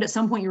assumed at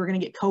some point you were going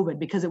to get COVID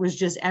because it was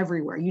just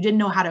everywhere. You didn't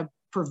know how to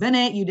prevent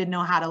it. You didn't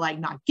know how to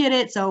not get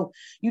it. So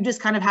you just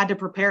kind of had to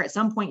prepare at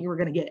some point you were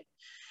going to get it.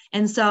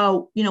 And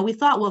so, we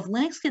thought, well, if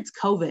Lennox gets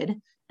COVID,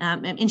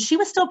 and she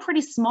was still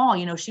pretty small,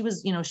 she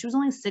was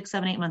only 6,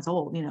 7, 8 months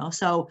old,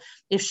 so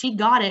if she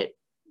got it,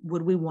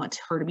 would we want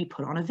her to be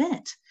put on a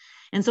vent?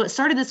 And so it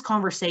started this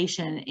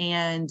conversation,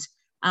 and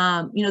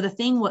the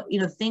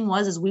thing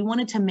was we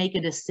wanted to make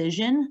a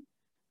decision,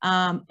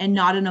 and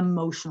not an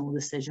emotional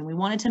decision. We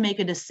wanted to make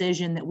a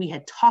decision that we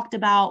had talked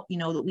about,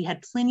 that we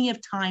had plenty of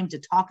time to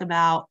talk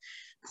about,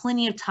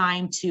 plenty of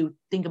time to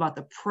think about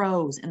the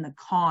pros and the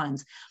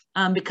cons.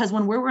 Because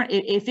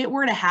if it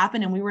were to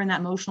happen and we were in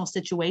that emotional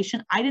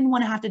situation, I didn't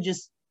want to have to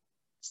just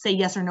say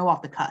yes or no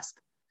off the cusp.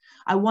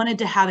 I wanted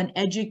to have an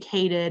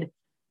educated,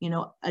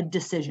 a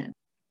decision.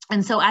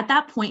 And so at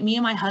that point, me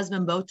and my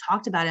husband both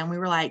talked about it, and we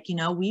were like,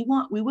 we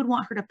would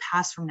want her to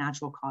pass from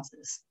natural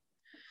causes.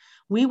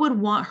 We would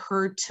want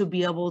her to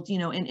be able to,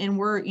 and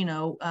we're,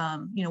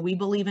 we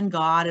believe in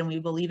God and we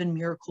believe in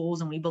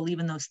miracles and we believe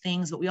in those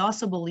things, but we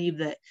also believe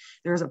that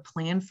there's a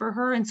plan for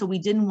her. And so we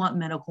didn't want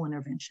medical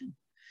intervention.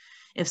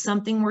 If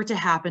something were to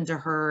happen to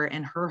her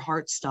and her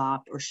heart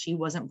stopped or she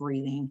wasn't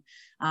breathing,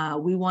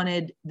 we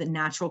wanted the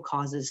natural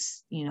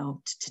causes,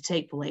 to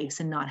take place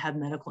and not have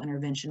medical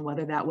intervention,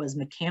 whether that was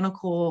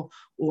mechanical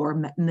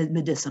or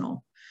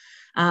medicinal.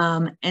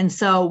 And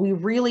so we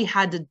really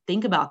had to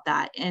think about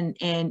that.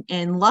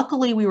 And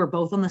luckily we were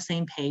both on the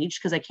same page,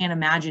 because I can't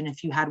imagine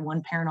if you had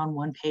one parent on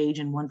one page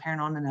and one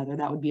parent on another,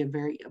 that would be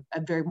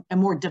a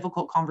more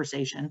difficult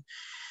conversation.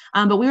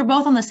 But we were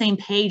both on the same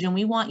page, and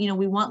we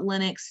want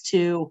Lennox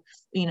to,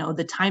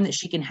 the time that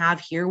she can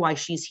have here while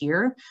she's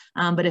here.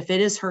 But if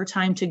it is her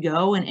time to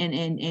go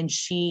and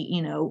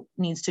she,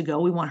 needs to go,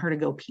 we want her to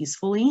go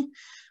peacefully,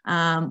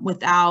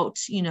 without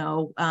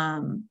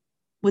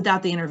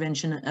the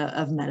intervention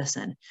of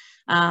medicine.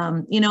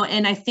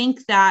 And I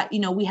think that,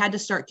 we had to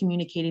start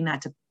communicating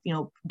that to,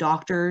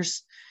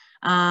 doctors.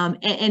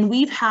 And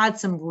we've had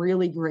some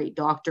really great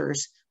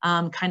doctors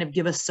kind of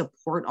give us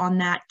support on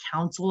that,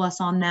 counsel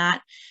us on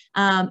that.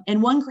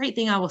 And one great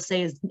thing I will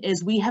say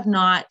is we have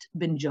not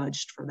been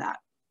judged for that.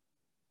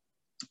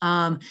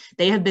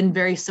 They have been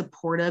very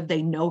supportive.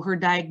 They know her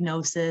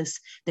diagnosis.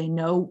 They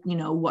know,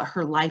 what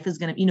her life is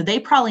going to, they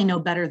probably know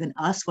better than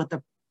us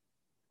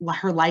what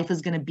her life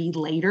is going to be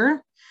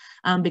later,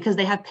 because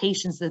they have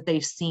patients that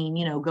they've seen,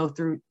 go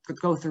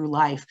through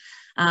life.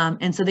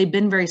 And so they've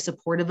been very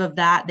supportive of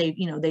that.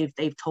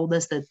 They've told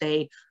us that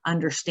they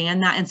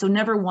understand that. And so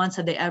never once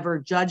have they ever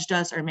judged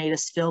us or made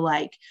us feel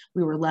like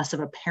we were less of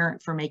a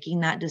parent for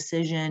making that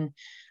decision.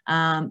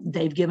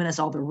 They've given us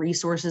all the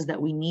resources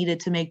that we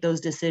needed to make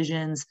those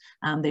decisions.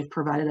 They've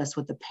provided us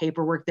with the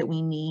paperwork that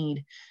we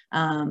need.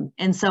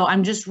 And so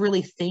I'm just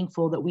really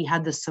thankful that we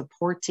had the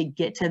support to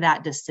get to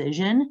that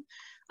decision,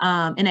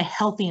 in a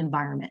healthy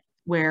environment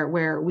where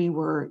we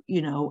were,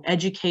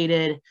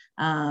 educated,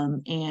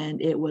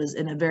 and it was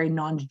in a very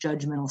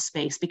non-judgmental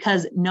space,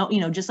 because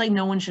just like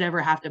no one should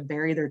ever have to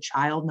bury their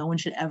child, no one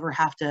should ever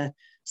have to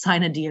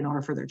sign a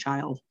DNR for their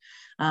child.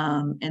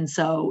 And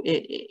so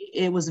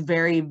it was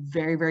very,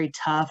 very, very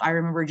tough. I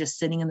remember just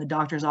sitting in the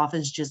doctor's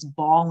office, just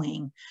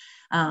bawling,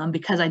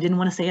 because I didn't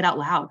want to say it out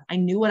loud. I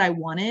knew what I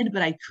wanted,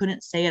 but I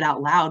couldn't say it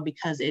out loud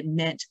because it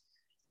meant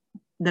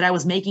that I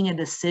was making a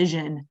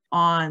decision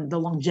on the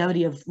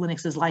longevity of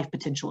Lennox's life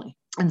potentially.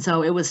 And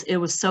so it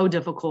was so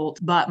difficult,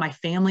 but my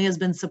family has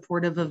been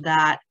supportive of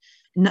that.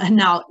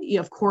 Now,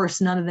 of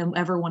course, none of them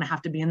ever want to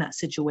have to be in that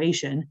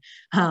situation.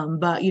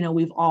 But,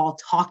 we've all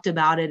talked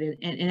about it,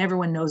 and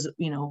everyone knows,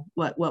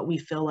 what we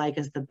feel like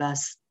is the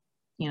best,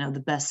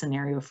 the best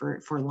scenario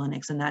for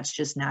Lennox. And that's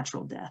just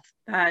natural death.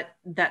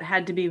 That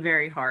had to be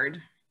very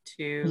hard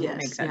to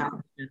make that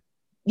decision.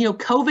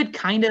 COVID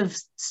kind of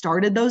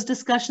started those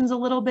discussions a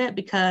little bit,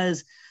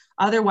 because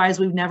otherwise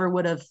we never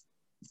would have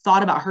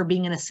thought about her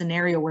being in a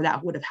scenario where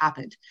that would have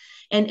happened.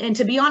 And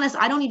to be honest,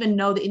 I don't even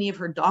know that any of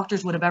her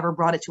doctors would have ever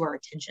brought it to our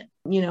attention,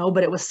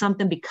 but it was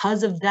something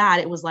because of that.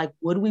 It was like,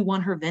 would we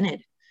want her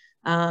vented?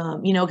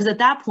 Because at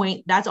that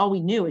point, that's all we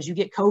knew is you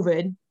get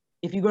COVID.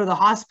 If you go to the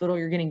hospital,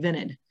 you're getting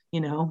vented.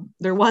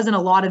 There wasn't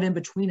a lot of in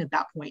between at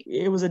that point.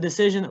 It was a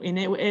decision, and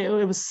it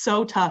was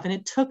so tough. And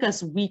it took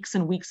us weeks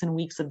and weeks and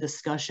weeks of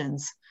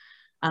discussions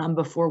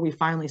before we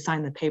finally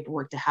signed the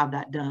paperwork to have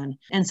that done.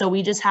 And so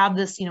we just have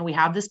this, we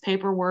have this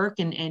paperwork,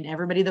 and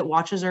everybody that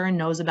watches her and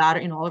knows about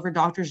it, all of her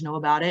doctors know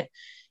about it.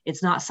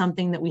 It's not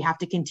something that we have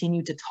to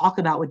continue to talk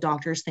about with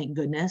doctors, thank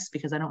goodness,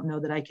 because I don't know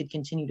that I could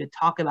continue to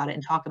talk about it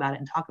and talk about it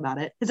and talk about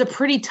it. It's a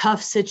pretty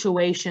tough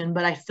situation,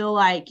 but I feel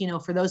like,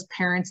 for those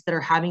parents that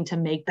are having to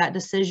make that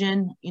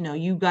decision,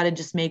 you got to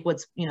just make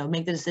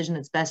make the decision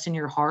that's best in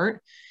your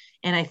heart.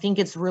 And I think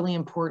it's really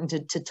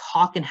important to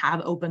talk and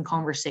have open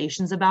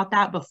conversations about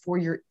that before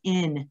you're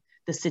in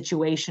the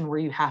situation where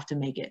you have to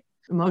make it.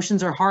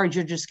 Emotions are hard.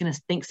 You're just going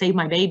to think, save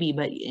my baby.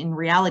 But in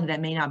reality,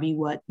 that may not be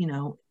what,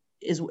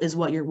 is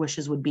what your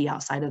wishes would be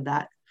outside of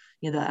that,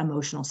 the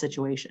emotional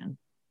situation.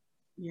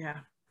 Yeah,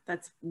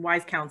 that's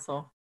wise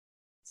counsel.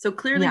 So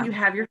clearly you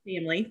have your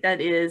family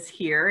that is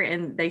here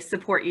and they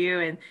support you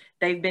and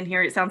they've been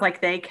here. It sounds like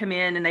they come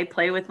in and they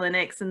play with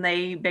Lennox and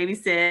they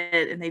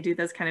babysit and they do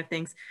those kind of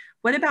things.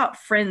 What about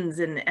friends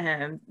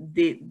and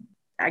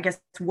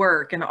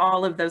work and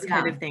all of those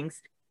kind of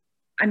things?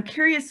 I'm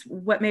curious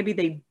what maybe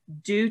they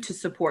do to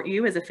support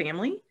you as a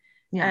family.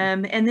 Yeah.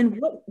 And then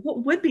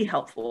what would be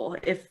helpful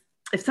if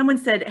someone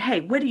said,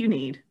 hey, what do you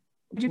need?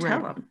 Would you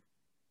tell them?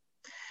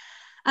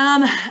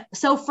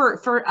 So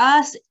for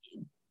us,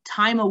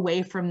 time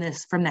away from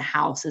the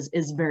house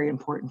is very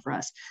important for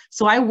us.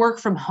 So I work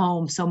from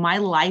home. So my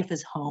life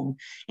is home.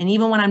 And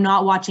even when I'm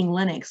not watching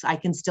Lennox, I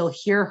can still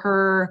hear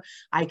her.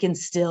 I can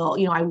still,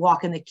 I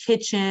walk in the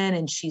kitchen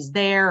and she's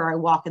there, or I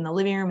walk in the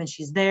living room and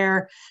she's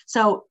there.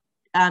 So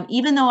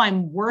even though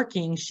I'm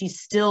working, she's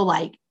still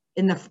like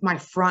in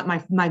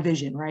my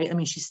vision, right? I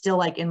mean, she's still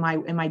like in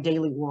my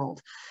daily world.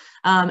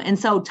 And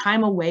so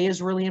time away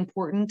is really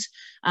important,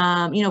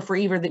 for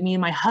either me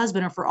and my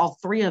husband or for all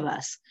three of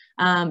us,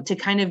 to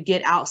kind of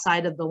get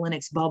outside of the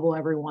Lennox bubble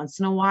every once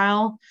in a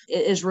while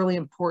is really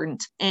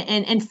important.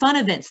 And fun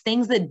events,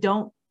 things that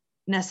don't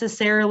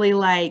necessarily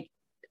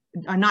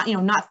are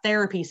not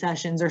therapy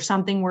sessions or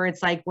something where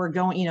it's like we're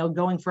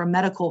going for a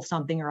medical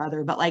something or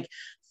other, but like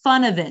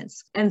fun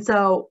events. And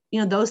so,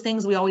 those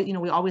things we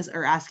always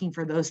are asking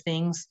for those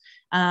things.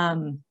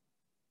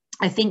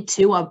 I think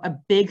too, a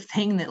big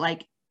thing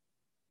that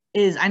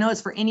is, I know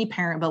it's for any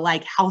parent, but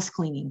like house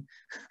cleaning,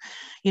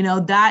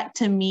 that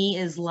to me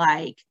is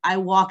like, I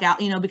walk out,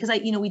 because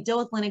we deal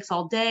with Lennox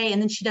all day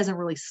and then she doesn't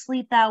really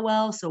sleep that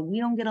well. So we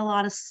don't get a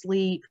lot of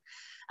sleep,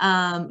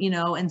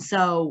 and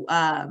so,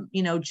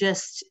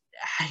 just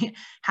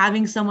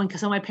having someone,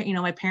 cause my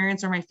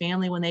parents or my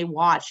family, when they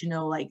watch,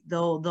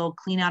 they'll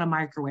clean out a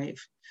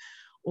microwave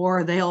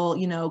or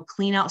they'll,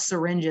 clean out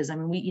syringes. I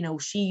mean,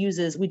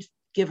 we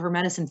give her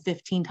medicine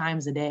 15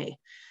 times a day.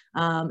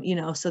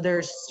 So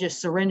there's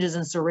just syringes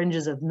and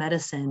syringes of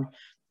medicine,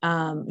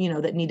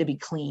 that need to be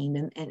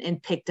cleaned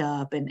and picked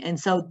up. And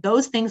so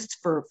those things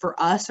for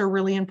us are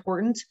really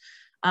important.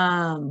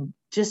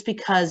 Just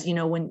because,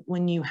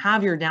 when you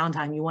have your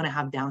downtime, you want to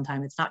have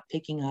downtime. It's not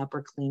picking up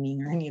or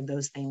cleaning or any of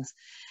those things.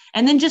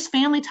 And then just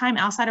family time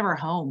outside of our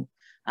home,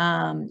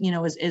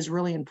 is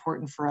really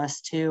important for us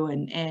too.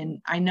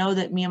 And I know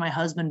that me and my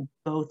husband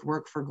both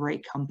work for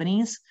great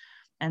companies.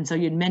 And so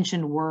you'd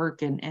mentioned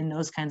work and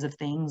those kinds of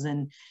things.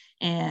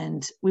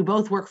 And we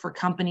both work for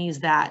companies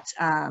that,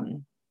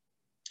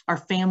 are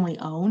family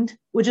owned,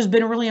 which has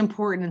been really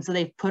important. And so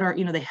they've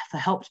they've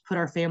helped put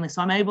our family.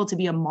 So I'm able to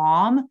be a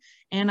mom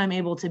and I'm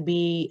able to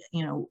be,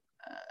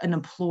 an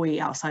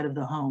employee outside of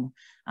the home,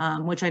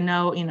 which I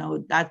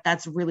know,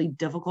 that's really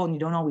difficult and you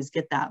don't always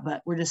get that,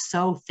 but we're just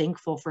so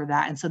thankful for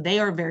that. And so they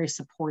are very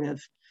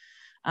supportive,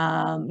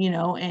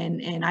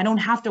 and I don't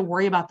have to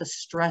worry about the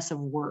stress of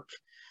work.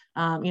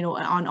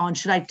 On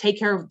should I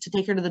take her to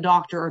the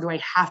doctor or do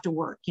I have to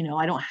work?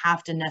 I don't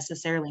have to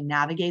necessarily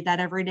navigate that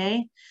every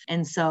day.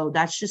 And so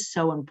that's just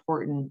so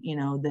important,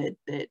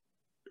 that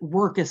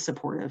work is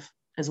supportive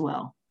as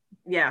well.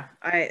 Yeah,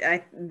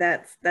 I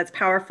that's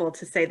powerful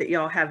to say that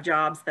y'all have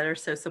jobs that are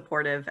so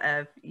supportive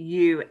of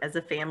you as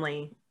a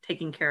family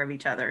taking care of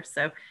each other.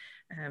 So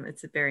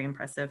it's very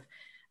impressive.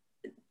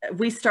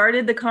 We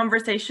started the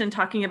conversation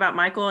talking about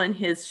Michael and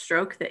his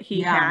stroke that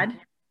he had.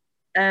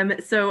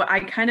 So I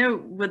kind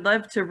of would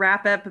love to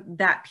wrap up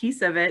that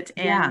piece of it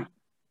and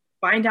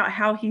find out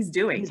how he's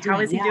doing. How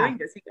is he doing?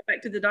 Does he go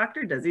back to the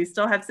doctor? Does he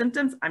still have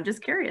symptoms? I'm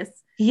just curious.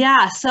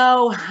 Yeah.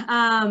 So,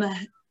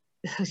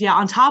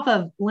 on top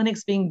of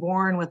Lennox being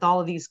born with all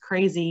of these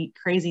crazy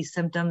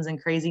symptoms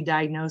and crazy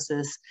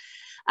diagnosis,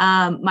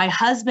 my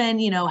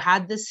husband,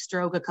 had this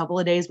stroke a couple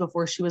of days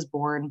before she was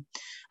born.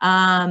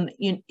 They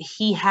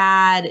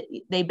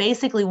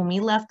basically, when we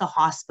left the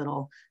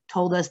hospital,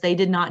 told us they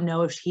did not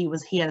know if he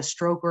had a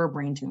stroke or a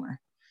brain tumor.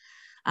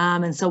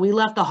 And so we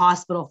left the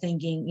hospital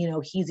thinking,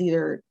 he's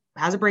either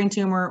has a brain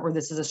tumor or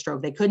this is a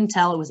stroke. They couldn't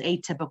tell. It was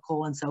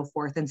atypical and so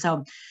forth. And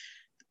so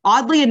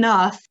oddly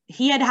enough,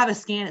 he had to have a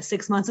scan at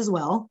 6 months as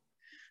well.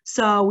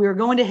 So we were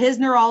going to his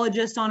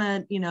neurologist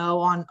on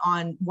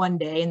one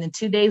day. And then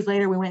 2 days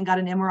later, we went and got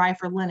an MRI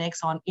for Lennox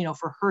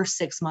for her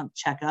 6-month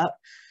checkup.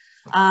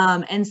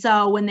 And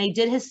so when they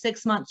did his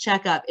 6-month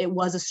checkup, it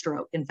was a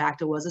stroke. In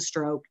fact, it was a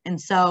stroke. And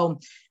so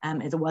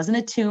it wasn't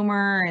a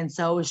tumor. And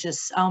so it was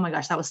just, oh my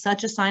gosh, that was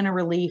such a sign of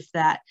relief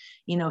that,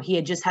 he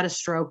had just had a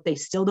stroke. They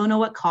still don't know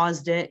what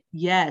caused it.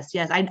 Yes.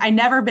 I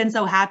never been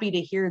so happy to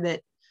hear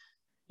that,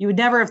 you would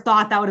never have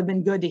thought that would have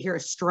been good to hear a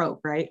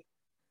stroke, right?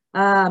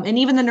 And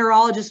even the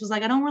neurologist was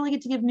like, I don't really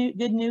get to give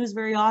good news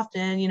very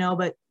often,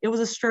 but it was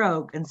a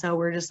stroke. And so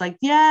we're just like,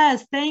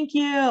 yes, thank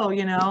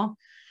you,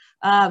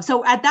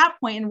 So at that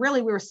point, and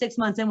really we were 6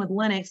 months in with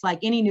Lennox, like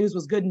any news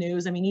was good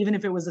news. I mean, even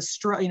if it was a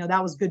stroke,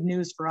 that was good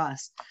news for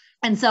us.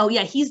 And so,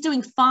 yeah, he's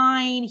doing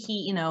fine.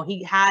 He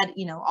had,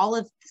 all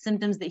of the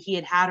symptoms that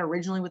he had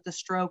originally with the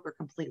stroke are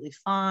completely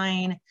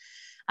fine.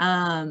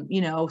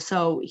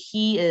 So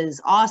he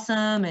is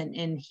awesome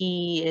and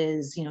he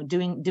is,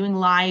 doing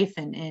life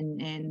and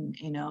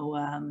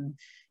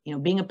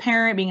being a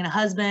parent, being a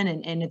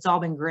husband, and it's all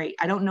been great.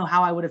 I don't know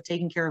how I would have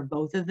taken care of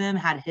both of them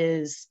had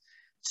his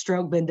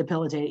stroke been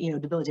debilitating.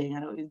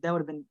 That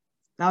would have been,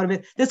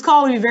 this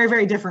call would be very,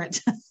 very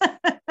different.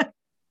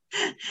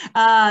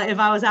 If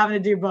I was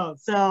having to do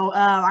both. So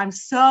I'm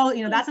so,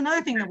 that's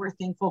another thing that we're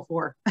thankful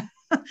for,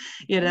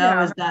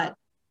 is that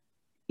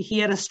he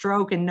had a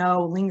stroke and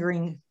no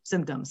lingering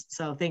symptoms.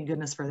 So thank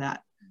goodness for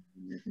that.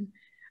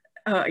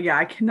 Yeah,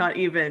 I cannot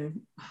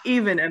even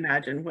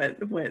imagine what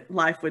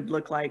life would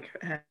look like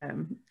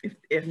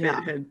if it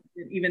had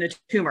even a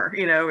tumor,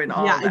 and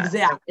all that.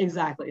 Yeah,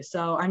 exactly.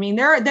 So I mean,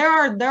 there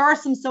are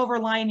some silver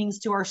linings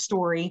to our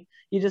story.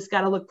 You just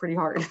got to look pretty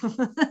hard.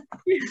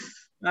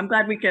 I'm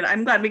glad we can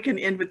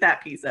end with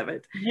that piece of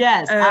it.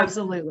 Yes,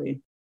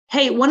 absolutely.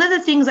 Hey, one of the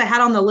things I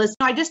had on the list,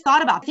 I just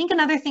thought about, I think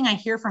another thing I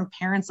hear from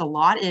parents a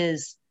lot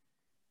is,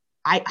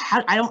 I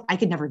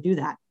could never do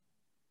that.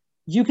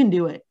 You can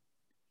do it.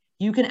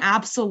 You can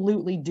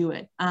absolutely do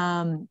it.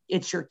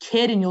 It's your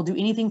kid and you'll do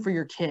anything for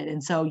your kid.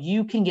 And so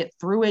you can get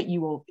through it.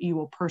 You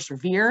will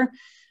persevere.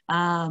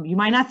 You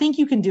might not think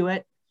you can do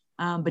it,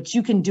 but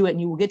you can do it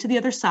and you will get to the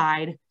other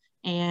side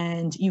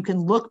and you can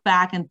look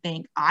back and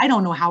think, I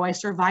don't know how I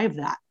survived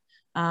that.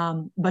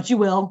 But you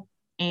will.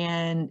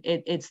 And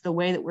it's the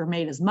way that we're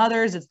made as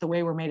mothers. It's the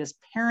way we're made as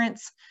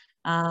parents.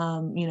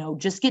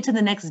 Just get to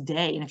the next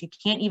day. And if you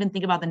can't even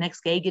think about the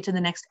next day, get to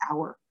the next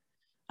hour.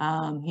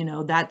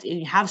 That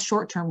you have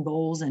short-term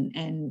goals and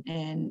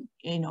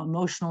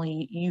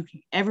emotionally you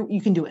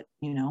can do it.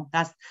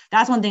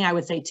 That's one thing I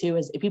would say too,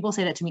 is if people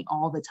say that to me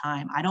all the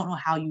time, I don't know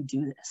how you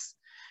do this.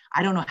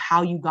 I don't know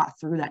how you got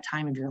through that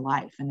time of your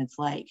life. And it's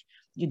like,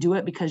 you do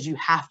it because you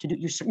have to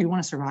you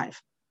want to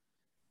survive.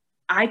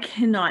 I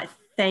cannot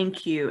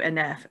thank you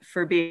enough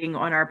for being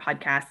on our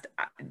podcast.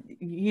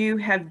 You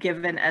have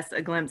given us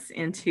a glimpse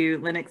into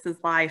Lennox's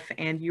life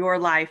and your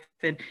life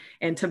and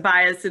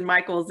Tobias and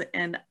Michael's.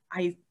 And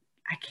I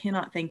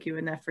cannot thank you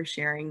enough for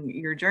sharing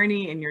your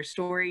journey and your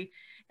story.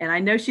 And I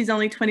know she's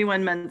only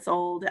 21 months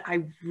old.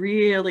 I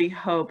really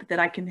hope that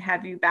I can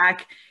have you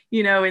back,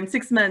 in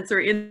 6 months or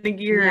in a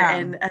year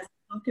and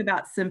talk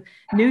about some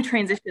new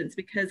transitions,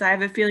 because I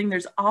have a feeling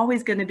there's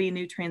always going to be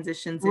new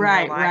transitions in your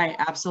life. Right.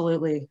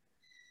 Absolutely.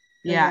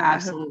 Yeah,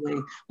 absolutely.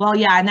 Well,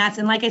 yeah. And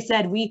like I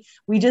said, we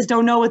just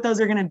don't know what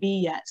those are going to be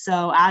yet.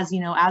 So as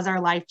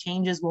our life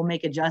changes, we'll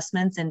make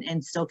adjustments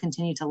and still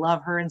continue to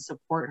love her and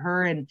support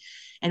her.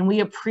 And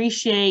we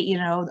appreciate,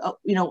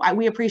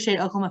 we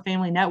appreciate Oklahoma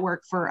Family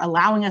Network for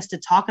allowing us to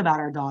talk about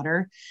our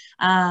daughter,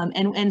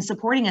 and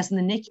supporting us in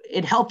the NICU.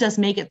 It helped us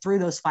make it through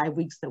those 5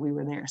 weeks that we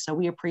were there. So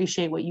we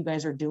appreciate what you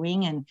guys are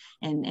doing and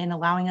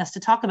allowing us to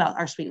talk about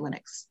our sweet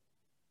Lennox.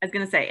 I was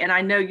going to say, and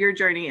I know your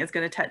journey is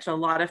going to touch a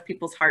lot of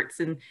people's hearts,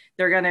 and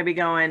they're going to be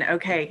going,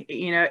 okay,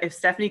 if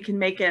Stephanie can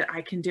make it,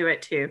 I can do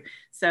it too.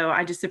 So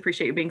I just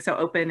appreciate you being so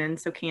open and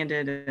so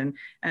candid and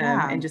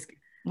just.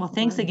 Well,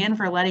 thanks again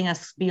for letting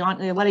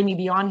me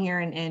be on here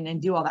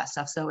and do all that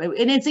stuff. So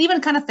it's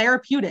even kind of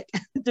therapeutic,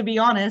 to be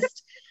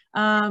honest,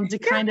 to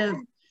kind of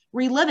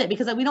relive it,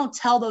 because we don't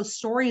tell those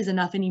stories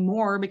enough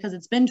anymore, because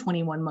it's been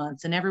 21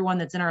 months and everyone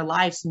that's in our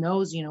lives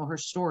knows, her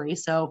story.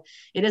 So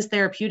it is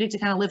therapeutic to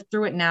kind of live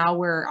through it now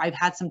where I've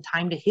had some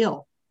time to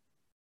heal.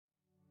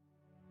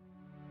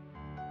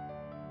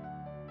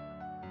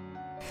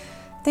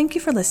 Thank you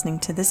for listening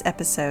to this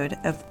episode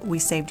of We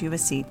Saved You a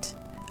Seat.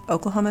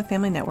 Oklahoma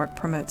Family Network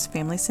promotes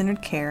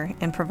family-centered care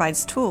and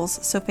provides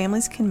tools so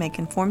families can make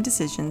informed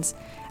decisions,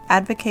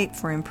 advocate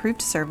for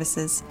improved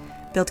services,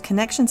 build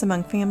connections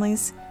among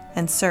families,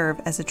 and serve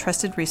as a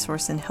trusted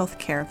resource in health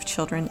care of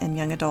children and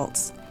young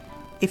adults.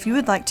 If you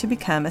would like to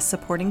become a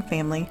supporting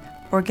family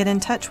or get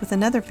in touch with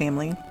another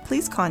family,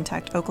 please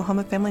contact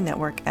Oklahoma Family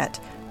Network at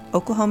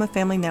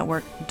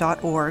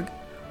oklahomafamilynetwork.org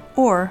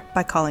or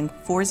by calling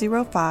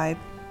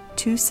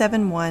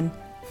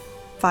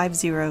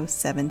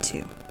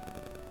 405-271-5072.